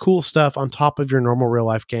just cool stuff on top of your normal real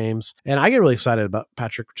life games. And I get really excited about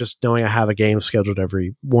Patrick, just knowing I have a game scheduled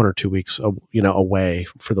every 1 or 2 weeks, away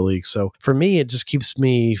for the league. So for me, it just keeps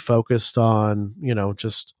me focused on,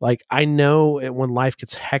 just I know when life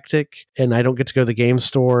gets hectic and I don't get to go to the game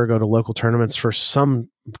store, go to local tournaments for some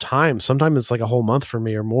time. Sometimes it's like a whole month for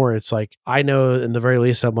me or more. It's like, I know in the very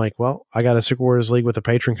least, I'm like, well, I got a Secret Wars League with a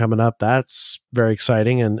patron coming up. That's very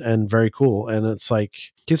exciting and very cool. And it's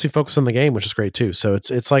keeps me focused on the game, which is great too. So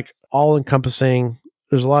it's all encompassing.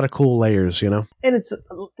 There's a lot of cool layers, And it's a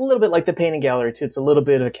little bit like the Painting Gallery too. It's a little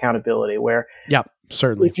bit of accountability where, yeah,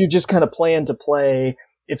 certainly. If you just kind of plan to play,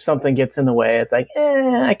 if something gets in the way, it's like,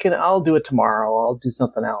 I'll do it tomorrow. I'll do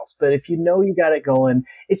something else. But if you got it going,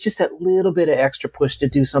 it's just that little bit of extra push to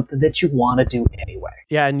do something that you want to do anyway.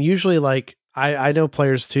 Yeah. And usually I know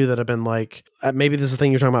players too that have been maybe this is the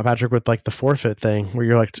thing you're talking about, Patrick, with the forfeit thing where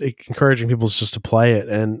you're encouraging people just to play it.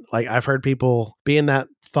 And I've heard people be in that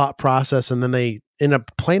thought process and then they end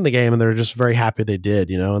up playing the game and they're just very happy they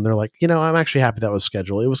did, and they're like, I'm actually happy that was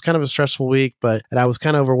scheduled. It was kind of a stressful week, and I was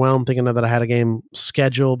kind of overwhelmed thinking that I had a game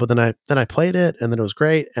scheduled, but then I played it and then it was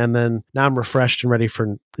great. And then now I'm refreshed and ready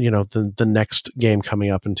for, the next game coming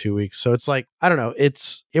up in 2 weeks. So it's I don't know,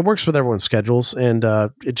 it works with everyone's schedules and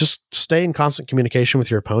it just stay in constant communication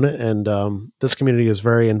with your opponent. And this community is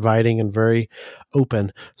very inviting and very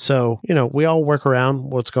open. So, we all work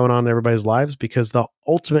around what's going on in everybody's lives because the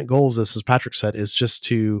ultimate goal is this, as Patrick said, is just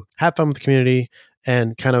to have fun with the community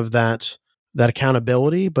and kind of that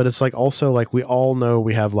accountability. But it's also we all know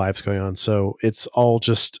we have lives going on. So it's all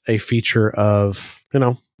just a feature of,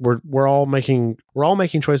 we're all making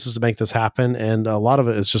choices to make this happen. And a lot of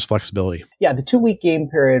it is just flexibility. Yeah. The 2-week game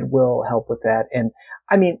period will help with that. And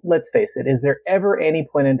I mean, let's face it, is there ever any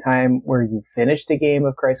point in time where you finished a game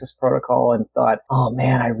of Crisis Protocol and thought, oh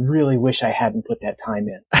man, I really wish I hadn't put that time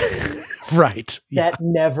in? Right. That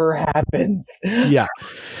never happens. Yeah.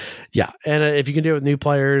 Yeah. And if you can do it with new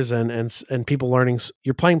players and people learning,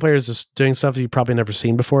 you're playing players just doing stuff that you've probably never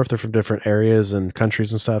seen before if they're from different areas and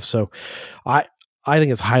countries and stuff. So I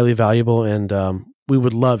think it's highly valuable and we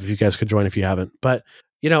would love if you guys could join if you haven't. But,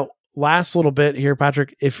 last little bit here,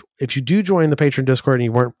 Patrick, if you do join the Patreon Discord and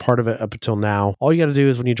you weren't part of it up until now, all you got to do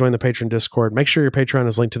is when you join the Patreon Discord, make sure your Patreon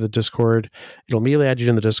is linked to the Discord. It'll immediately add you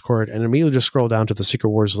in the Discord and immediately just scroll down to the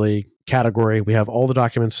Secret Wars League category. We have all the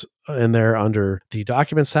documents in there under the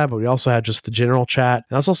documents tab, but we also have just the general chat.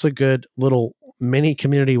 And that's also a good little mini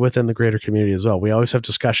community within the greater community as well. We always have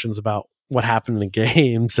discussions about what happened in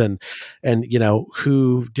games and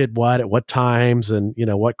who did what at what times and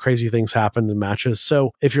what crazy things happened in matches.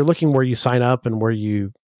 So if you're looking where you sign up and where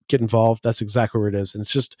you get involved, that's exactly where it is. And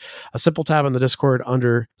it's just a simple tab in the Discord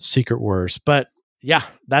under Secret Wars. But yeah,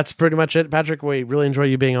 that's pretty much it, Patrick. We really enjoy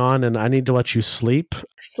you being on and I need to let you sleep.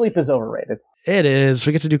 Sleep is overrated. It is.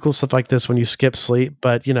 We get to do cool stuff like this when you skip sleep,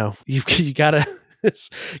 but you gotta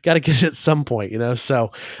get it at some point,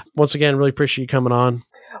 So once again, really appreciate you coming on.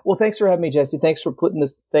 Well, thanks for having me, Jesse. Thanks for putting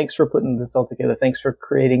this all together. Thanks for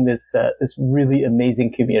creating this really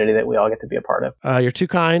amazing community that we all get to be a part of. You're too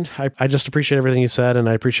kind. I just appreciate everything you said, and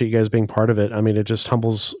I appreciate you guys being part of it. I mean, it just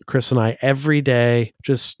humbles Chris and I every day.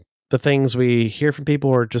 Just the things we hear from people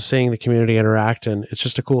or just seeing the community interact. And it's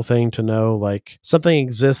just a cool thing to know something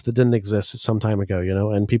exists that didn't exist some time ago,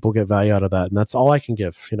 and people get value out of that. And that's all I can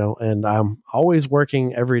give, and I'm always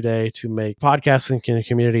working every day to make podcasting in the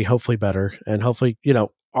community hopefully better and hopefully,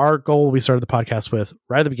 our goal we started the podcast with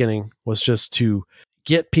right at the beginning was just to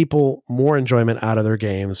get people more enjoyment out of their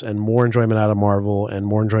games and more enjoyment out of Marvel and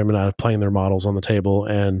more enjoyment out of playing their models on the table.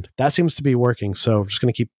 And that seems to be working. So I'm just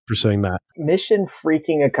going to keep pursuing that. Mission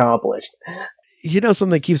freaking accomplished. Something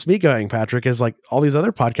that keeps me going, Patrick, is like all these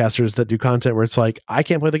other podcasters that do content where it's like, I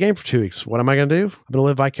can't play the game for 2 weeks. What am I going to do? I'm going to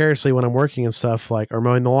live vicariously when I'm working and stuff, like, or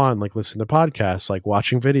mowing the lawn, like listening to podcasts, like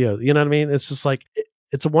watching videos. You know what I mean? It's just like,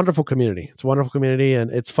 it's a wonderful community. It's a wonderful community, and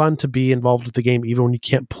it's fun to be involved with the game even when you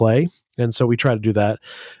can't play. And so we try to do that.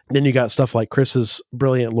 And then you got stuff like Chris's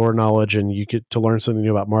brilliant lore knowledge, and you get to learn something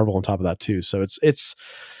new about Marvel on top of that too. So it's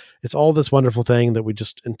all this wonderful thing that we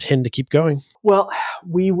just intend to keep going. Well,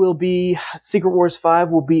 Secret Wars 5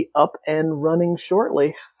 will be up and running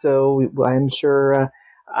shortly. So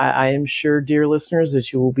I am sure, dear listeners,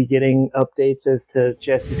 that you will be getting updates as to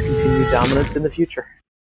Jesse's continued dominance in the future.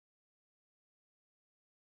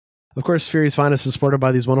 Of course, Fury's Finest is supported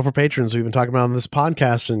by these wonderful patrons we've been talking about on this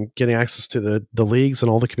podcast and getting access to the leagues and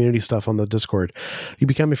all the community stuff on the Discord. You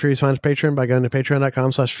become a Fury's Finest patron by going to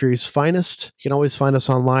patreon.com/Fury's Finest. You can always find us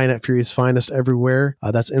online at Fury's Finest everywhere.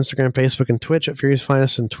 That's Instagram, Facebook, and Twitch at Fury's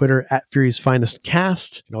Finest, and Twitter at Fury's Finest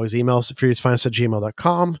Cast. You can always email us at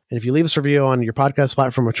FuriousFinest@gmail.com. And if you leave us a review on your podcast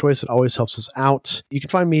platform of choice, it always helps us out. You can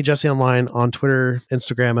find me, Jesse Online, on Twitter,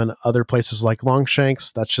 Instagram, and other places like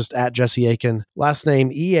Longshanks. That's just at Jesse Aiken. Last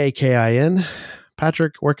name EAKIN.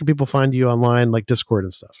 Patrick, where can people find you online, like Discord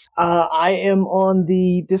and stuff? I am on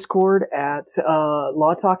the Discord at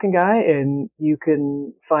Law Talking Guy, and you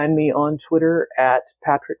can find me on Twitter at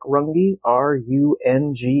Patrick Runge,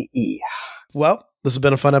 RUNGE. Well, this has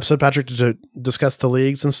been a fun episode, Patrick, to discuss the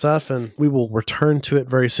leagues and stuff, and we will return to it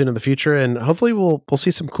very soon in the future, and hopefully we'll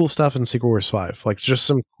see some cool stuff in Secret Wars 5, like just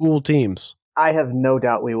some cool teams. I have no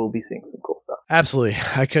doubt we will be seeing some cool stuff. Absolutely.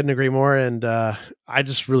 I couldn't agree more. And I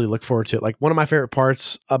just really look forward to it. Like, one of my favorite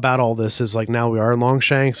parts about all this is like, now we are in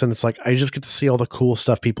Longshanks, and it's like, I just get to see all the cool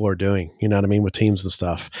stuff people are doing, you know what I mean, with teams and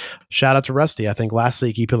stuff. Shout out to Rusty. I think last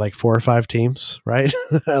week he put like 4 or 5 teams, right?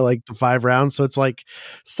 Like the 5 rounds. So it's like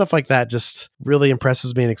stuff like that just really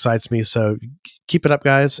impresses me and excites me. So keep it up,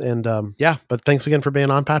 guys. And but thanks again for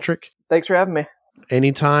being on, Patrick. Thanks for having me.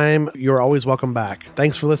 Anytime. You're always welcome back.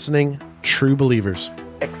 Thanks for listening. True believers.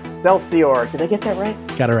 Excelsior. Did I get that right?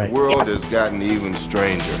 Got it right. The world has gotten even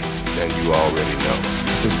stranger than you already know.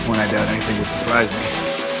 At this point, I doubt anything would surprise me.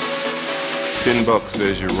 $10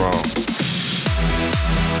 says you're wrong.